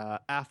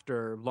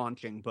after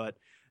launching, but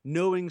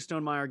knowing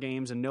Stonemaier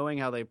Games and knowing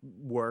how they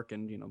work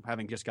and,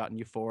 having just gotten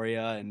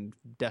Euphoria and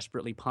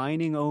desperately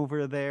pining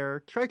over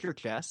their treasure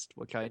chest,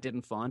 which I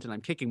didn't fund and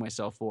I'm kicking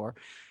myself for,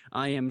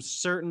 I am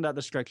certain that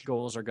the stretch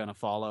goals are going to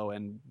follow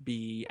and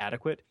be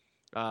adequate.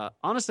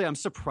 Honestly, I'm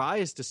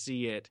surprised to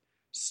see it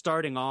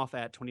starting off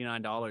at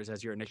 $29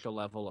 as your initial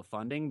level of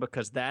funding,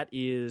 because that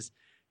is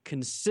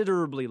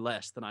considerably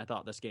less than I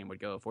thought this game would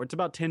go for. It's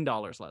about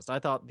 $10 less. I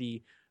thought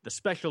the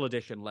special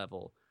edition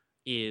level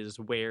is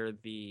where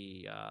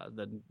the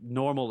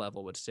normal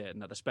level would sit,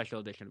 and that the special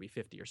edition would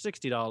be $50 or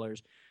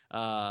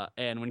 $60.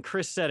 And when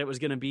Chris said it was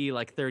going to be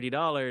like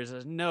 $30,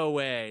 there's no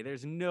way.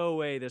 There's no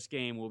way this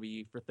game will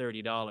be for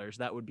 $30.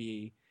 That would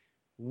be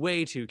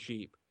way too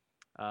cheap.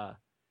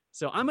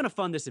 So I'm going to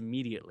fund this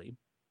immediately.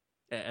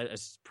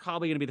 It's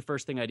probably going to be the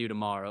first thing I do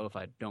tomorrow if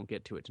I don't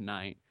get to it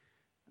tonight.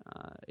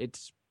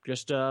 It's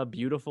just a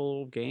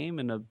beautiful game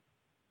and a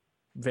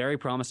very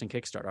promising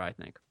Kickstarter, I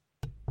think.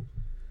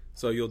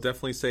 So you'll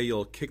definitely say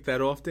you'll kick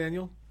that off,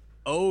 Daniel?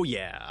 Oh,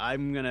 yeah.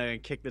 I'm going to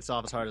kick this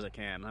off as hard as I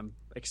can. I'm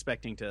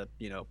expecting to,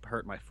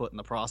 hurt my foot in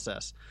the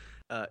process.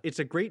 It's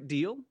a great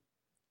deal.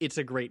 It's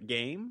a great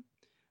game.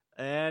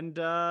 And,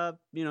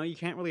 you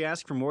can't really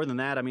ask for more than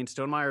that. I mean,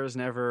 Stonemaier has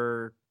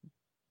never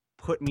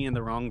put me in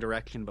the wrong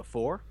direction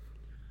before.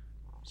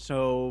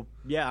 So,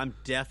 yeah, I'm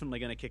definitely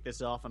going to kick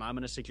this off, and I'm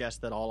going to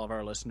suggest that all of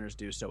our listeners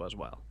do so as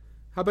well.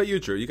 How about you,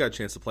 Drew? You got a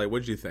chance to play. What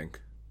did you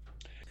think?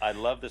 I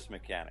love this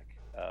mechanic.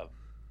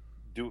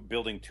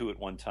 Building 2 at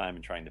one time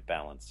and trying to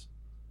balance.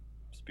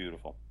 It's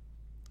beautiful.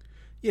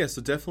 Yeah,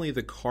 so definitely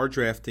the card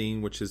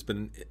drafting, which has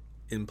been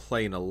in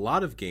play in a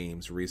lot of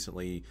games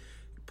recently,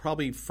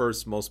 probably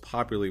first most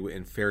popularly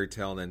in Fairy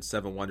Tale, and then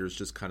Seven Wonders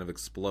just kind of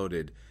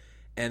exploded.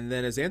 And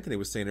then, as Anthony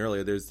was saying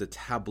earlier, there's the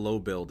tableau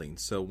building.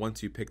 So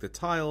once you pick the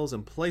tiles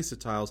and place the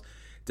tiles,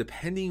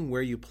 depending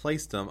where you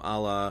place them, a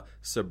la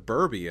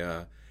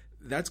Suburbia,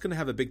 that's going to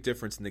have a big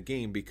difference in the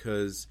game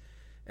because,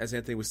 as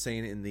Anthony was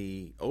saying in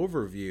the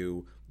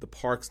overview, the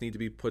parks need to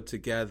be put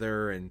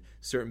together, and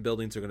certain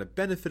buildings are going to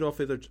benefit off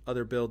of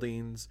other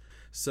buildings.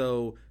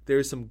 So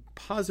there's some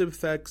positive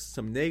effects,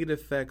 some negative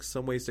effects,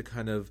 some ways to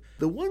kind of...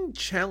 The one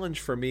challenge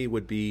for me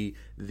would be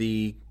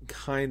the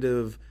kind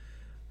of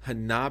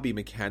Hanabi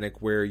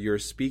mechanic where you're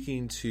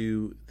speaking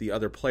to the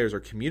other players or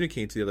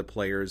communicating to the other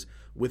players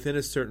within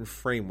a certain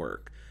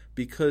framework.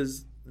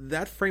 Because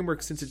that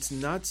framework, since it's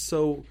not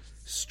so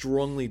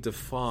strongly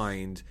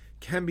defined,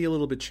 can be a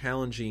little bit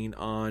challenging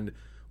on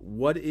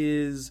what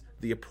is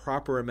the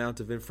proper amount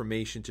of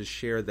information to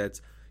share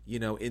that's, you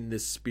know, in the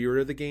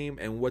spirit of the game,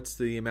 and what's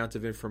the amount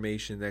of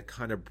information that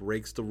kind of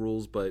breaks the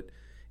rules but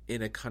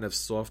in a kind of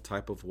soft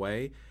type of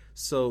way.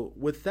 So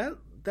with that's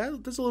a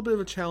little bit of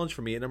a challenge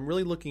for me, and I'm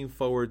really looking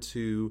forward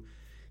to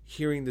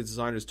hearing the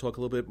designers talk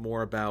a little bit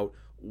more about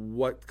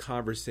what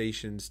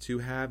conversations to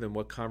have and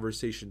what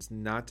conversations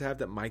not to have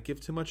that might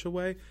give too much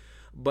away.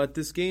 But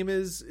this game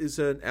is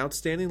an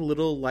outstanding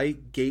little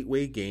light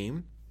gateway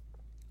game.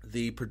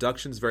 The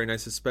production's very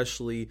nice,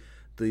 especially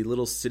the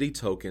little city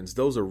tokens.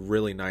 Those are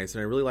really nice,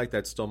 and I really like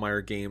that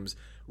Stonemaier Games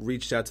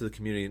reached out to the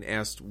community and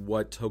asked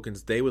what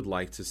tokens they would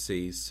like to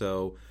see.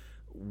 So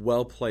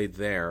well played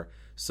there.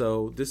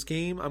 So this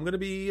game, I'm going to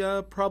be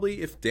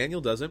probably, if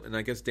Daniel doesn't, and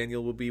I guess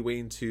Daniel will be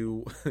waiting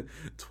to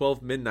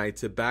 12 midnight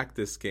to back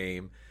this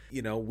game,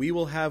 you know, we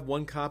will have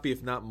one copy,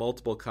 if not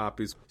multiple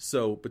copies.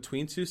 So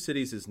Between Two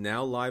Cities is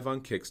now live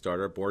on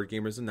Kickstarter. Board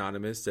Gamers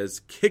Anonymous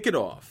says, kick it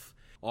off.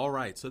 All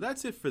right, so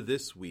that's it for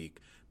this week.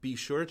 Be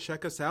sure to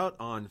check us out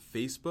on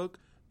Facebook,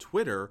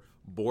 Twitter,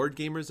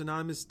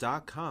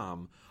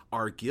 BoardGamersAnonymous.com,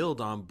 our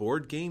guild on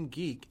Board Game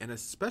Geek, and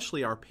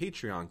especially our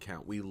Patreon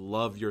account. We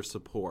love your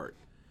support.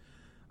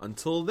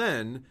 Until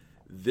then,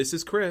 this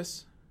is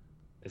Chris.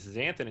 This is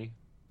Anthony.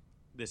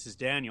 This is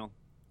Daniel.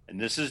 And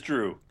this is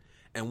Drew.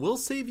 And we'll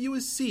save you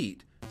a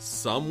seat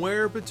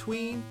somewhere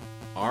between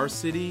our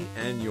city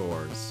and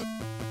yours.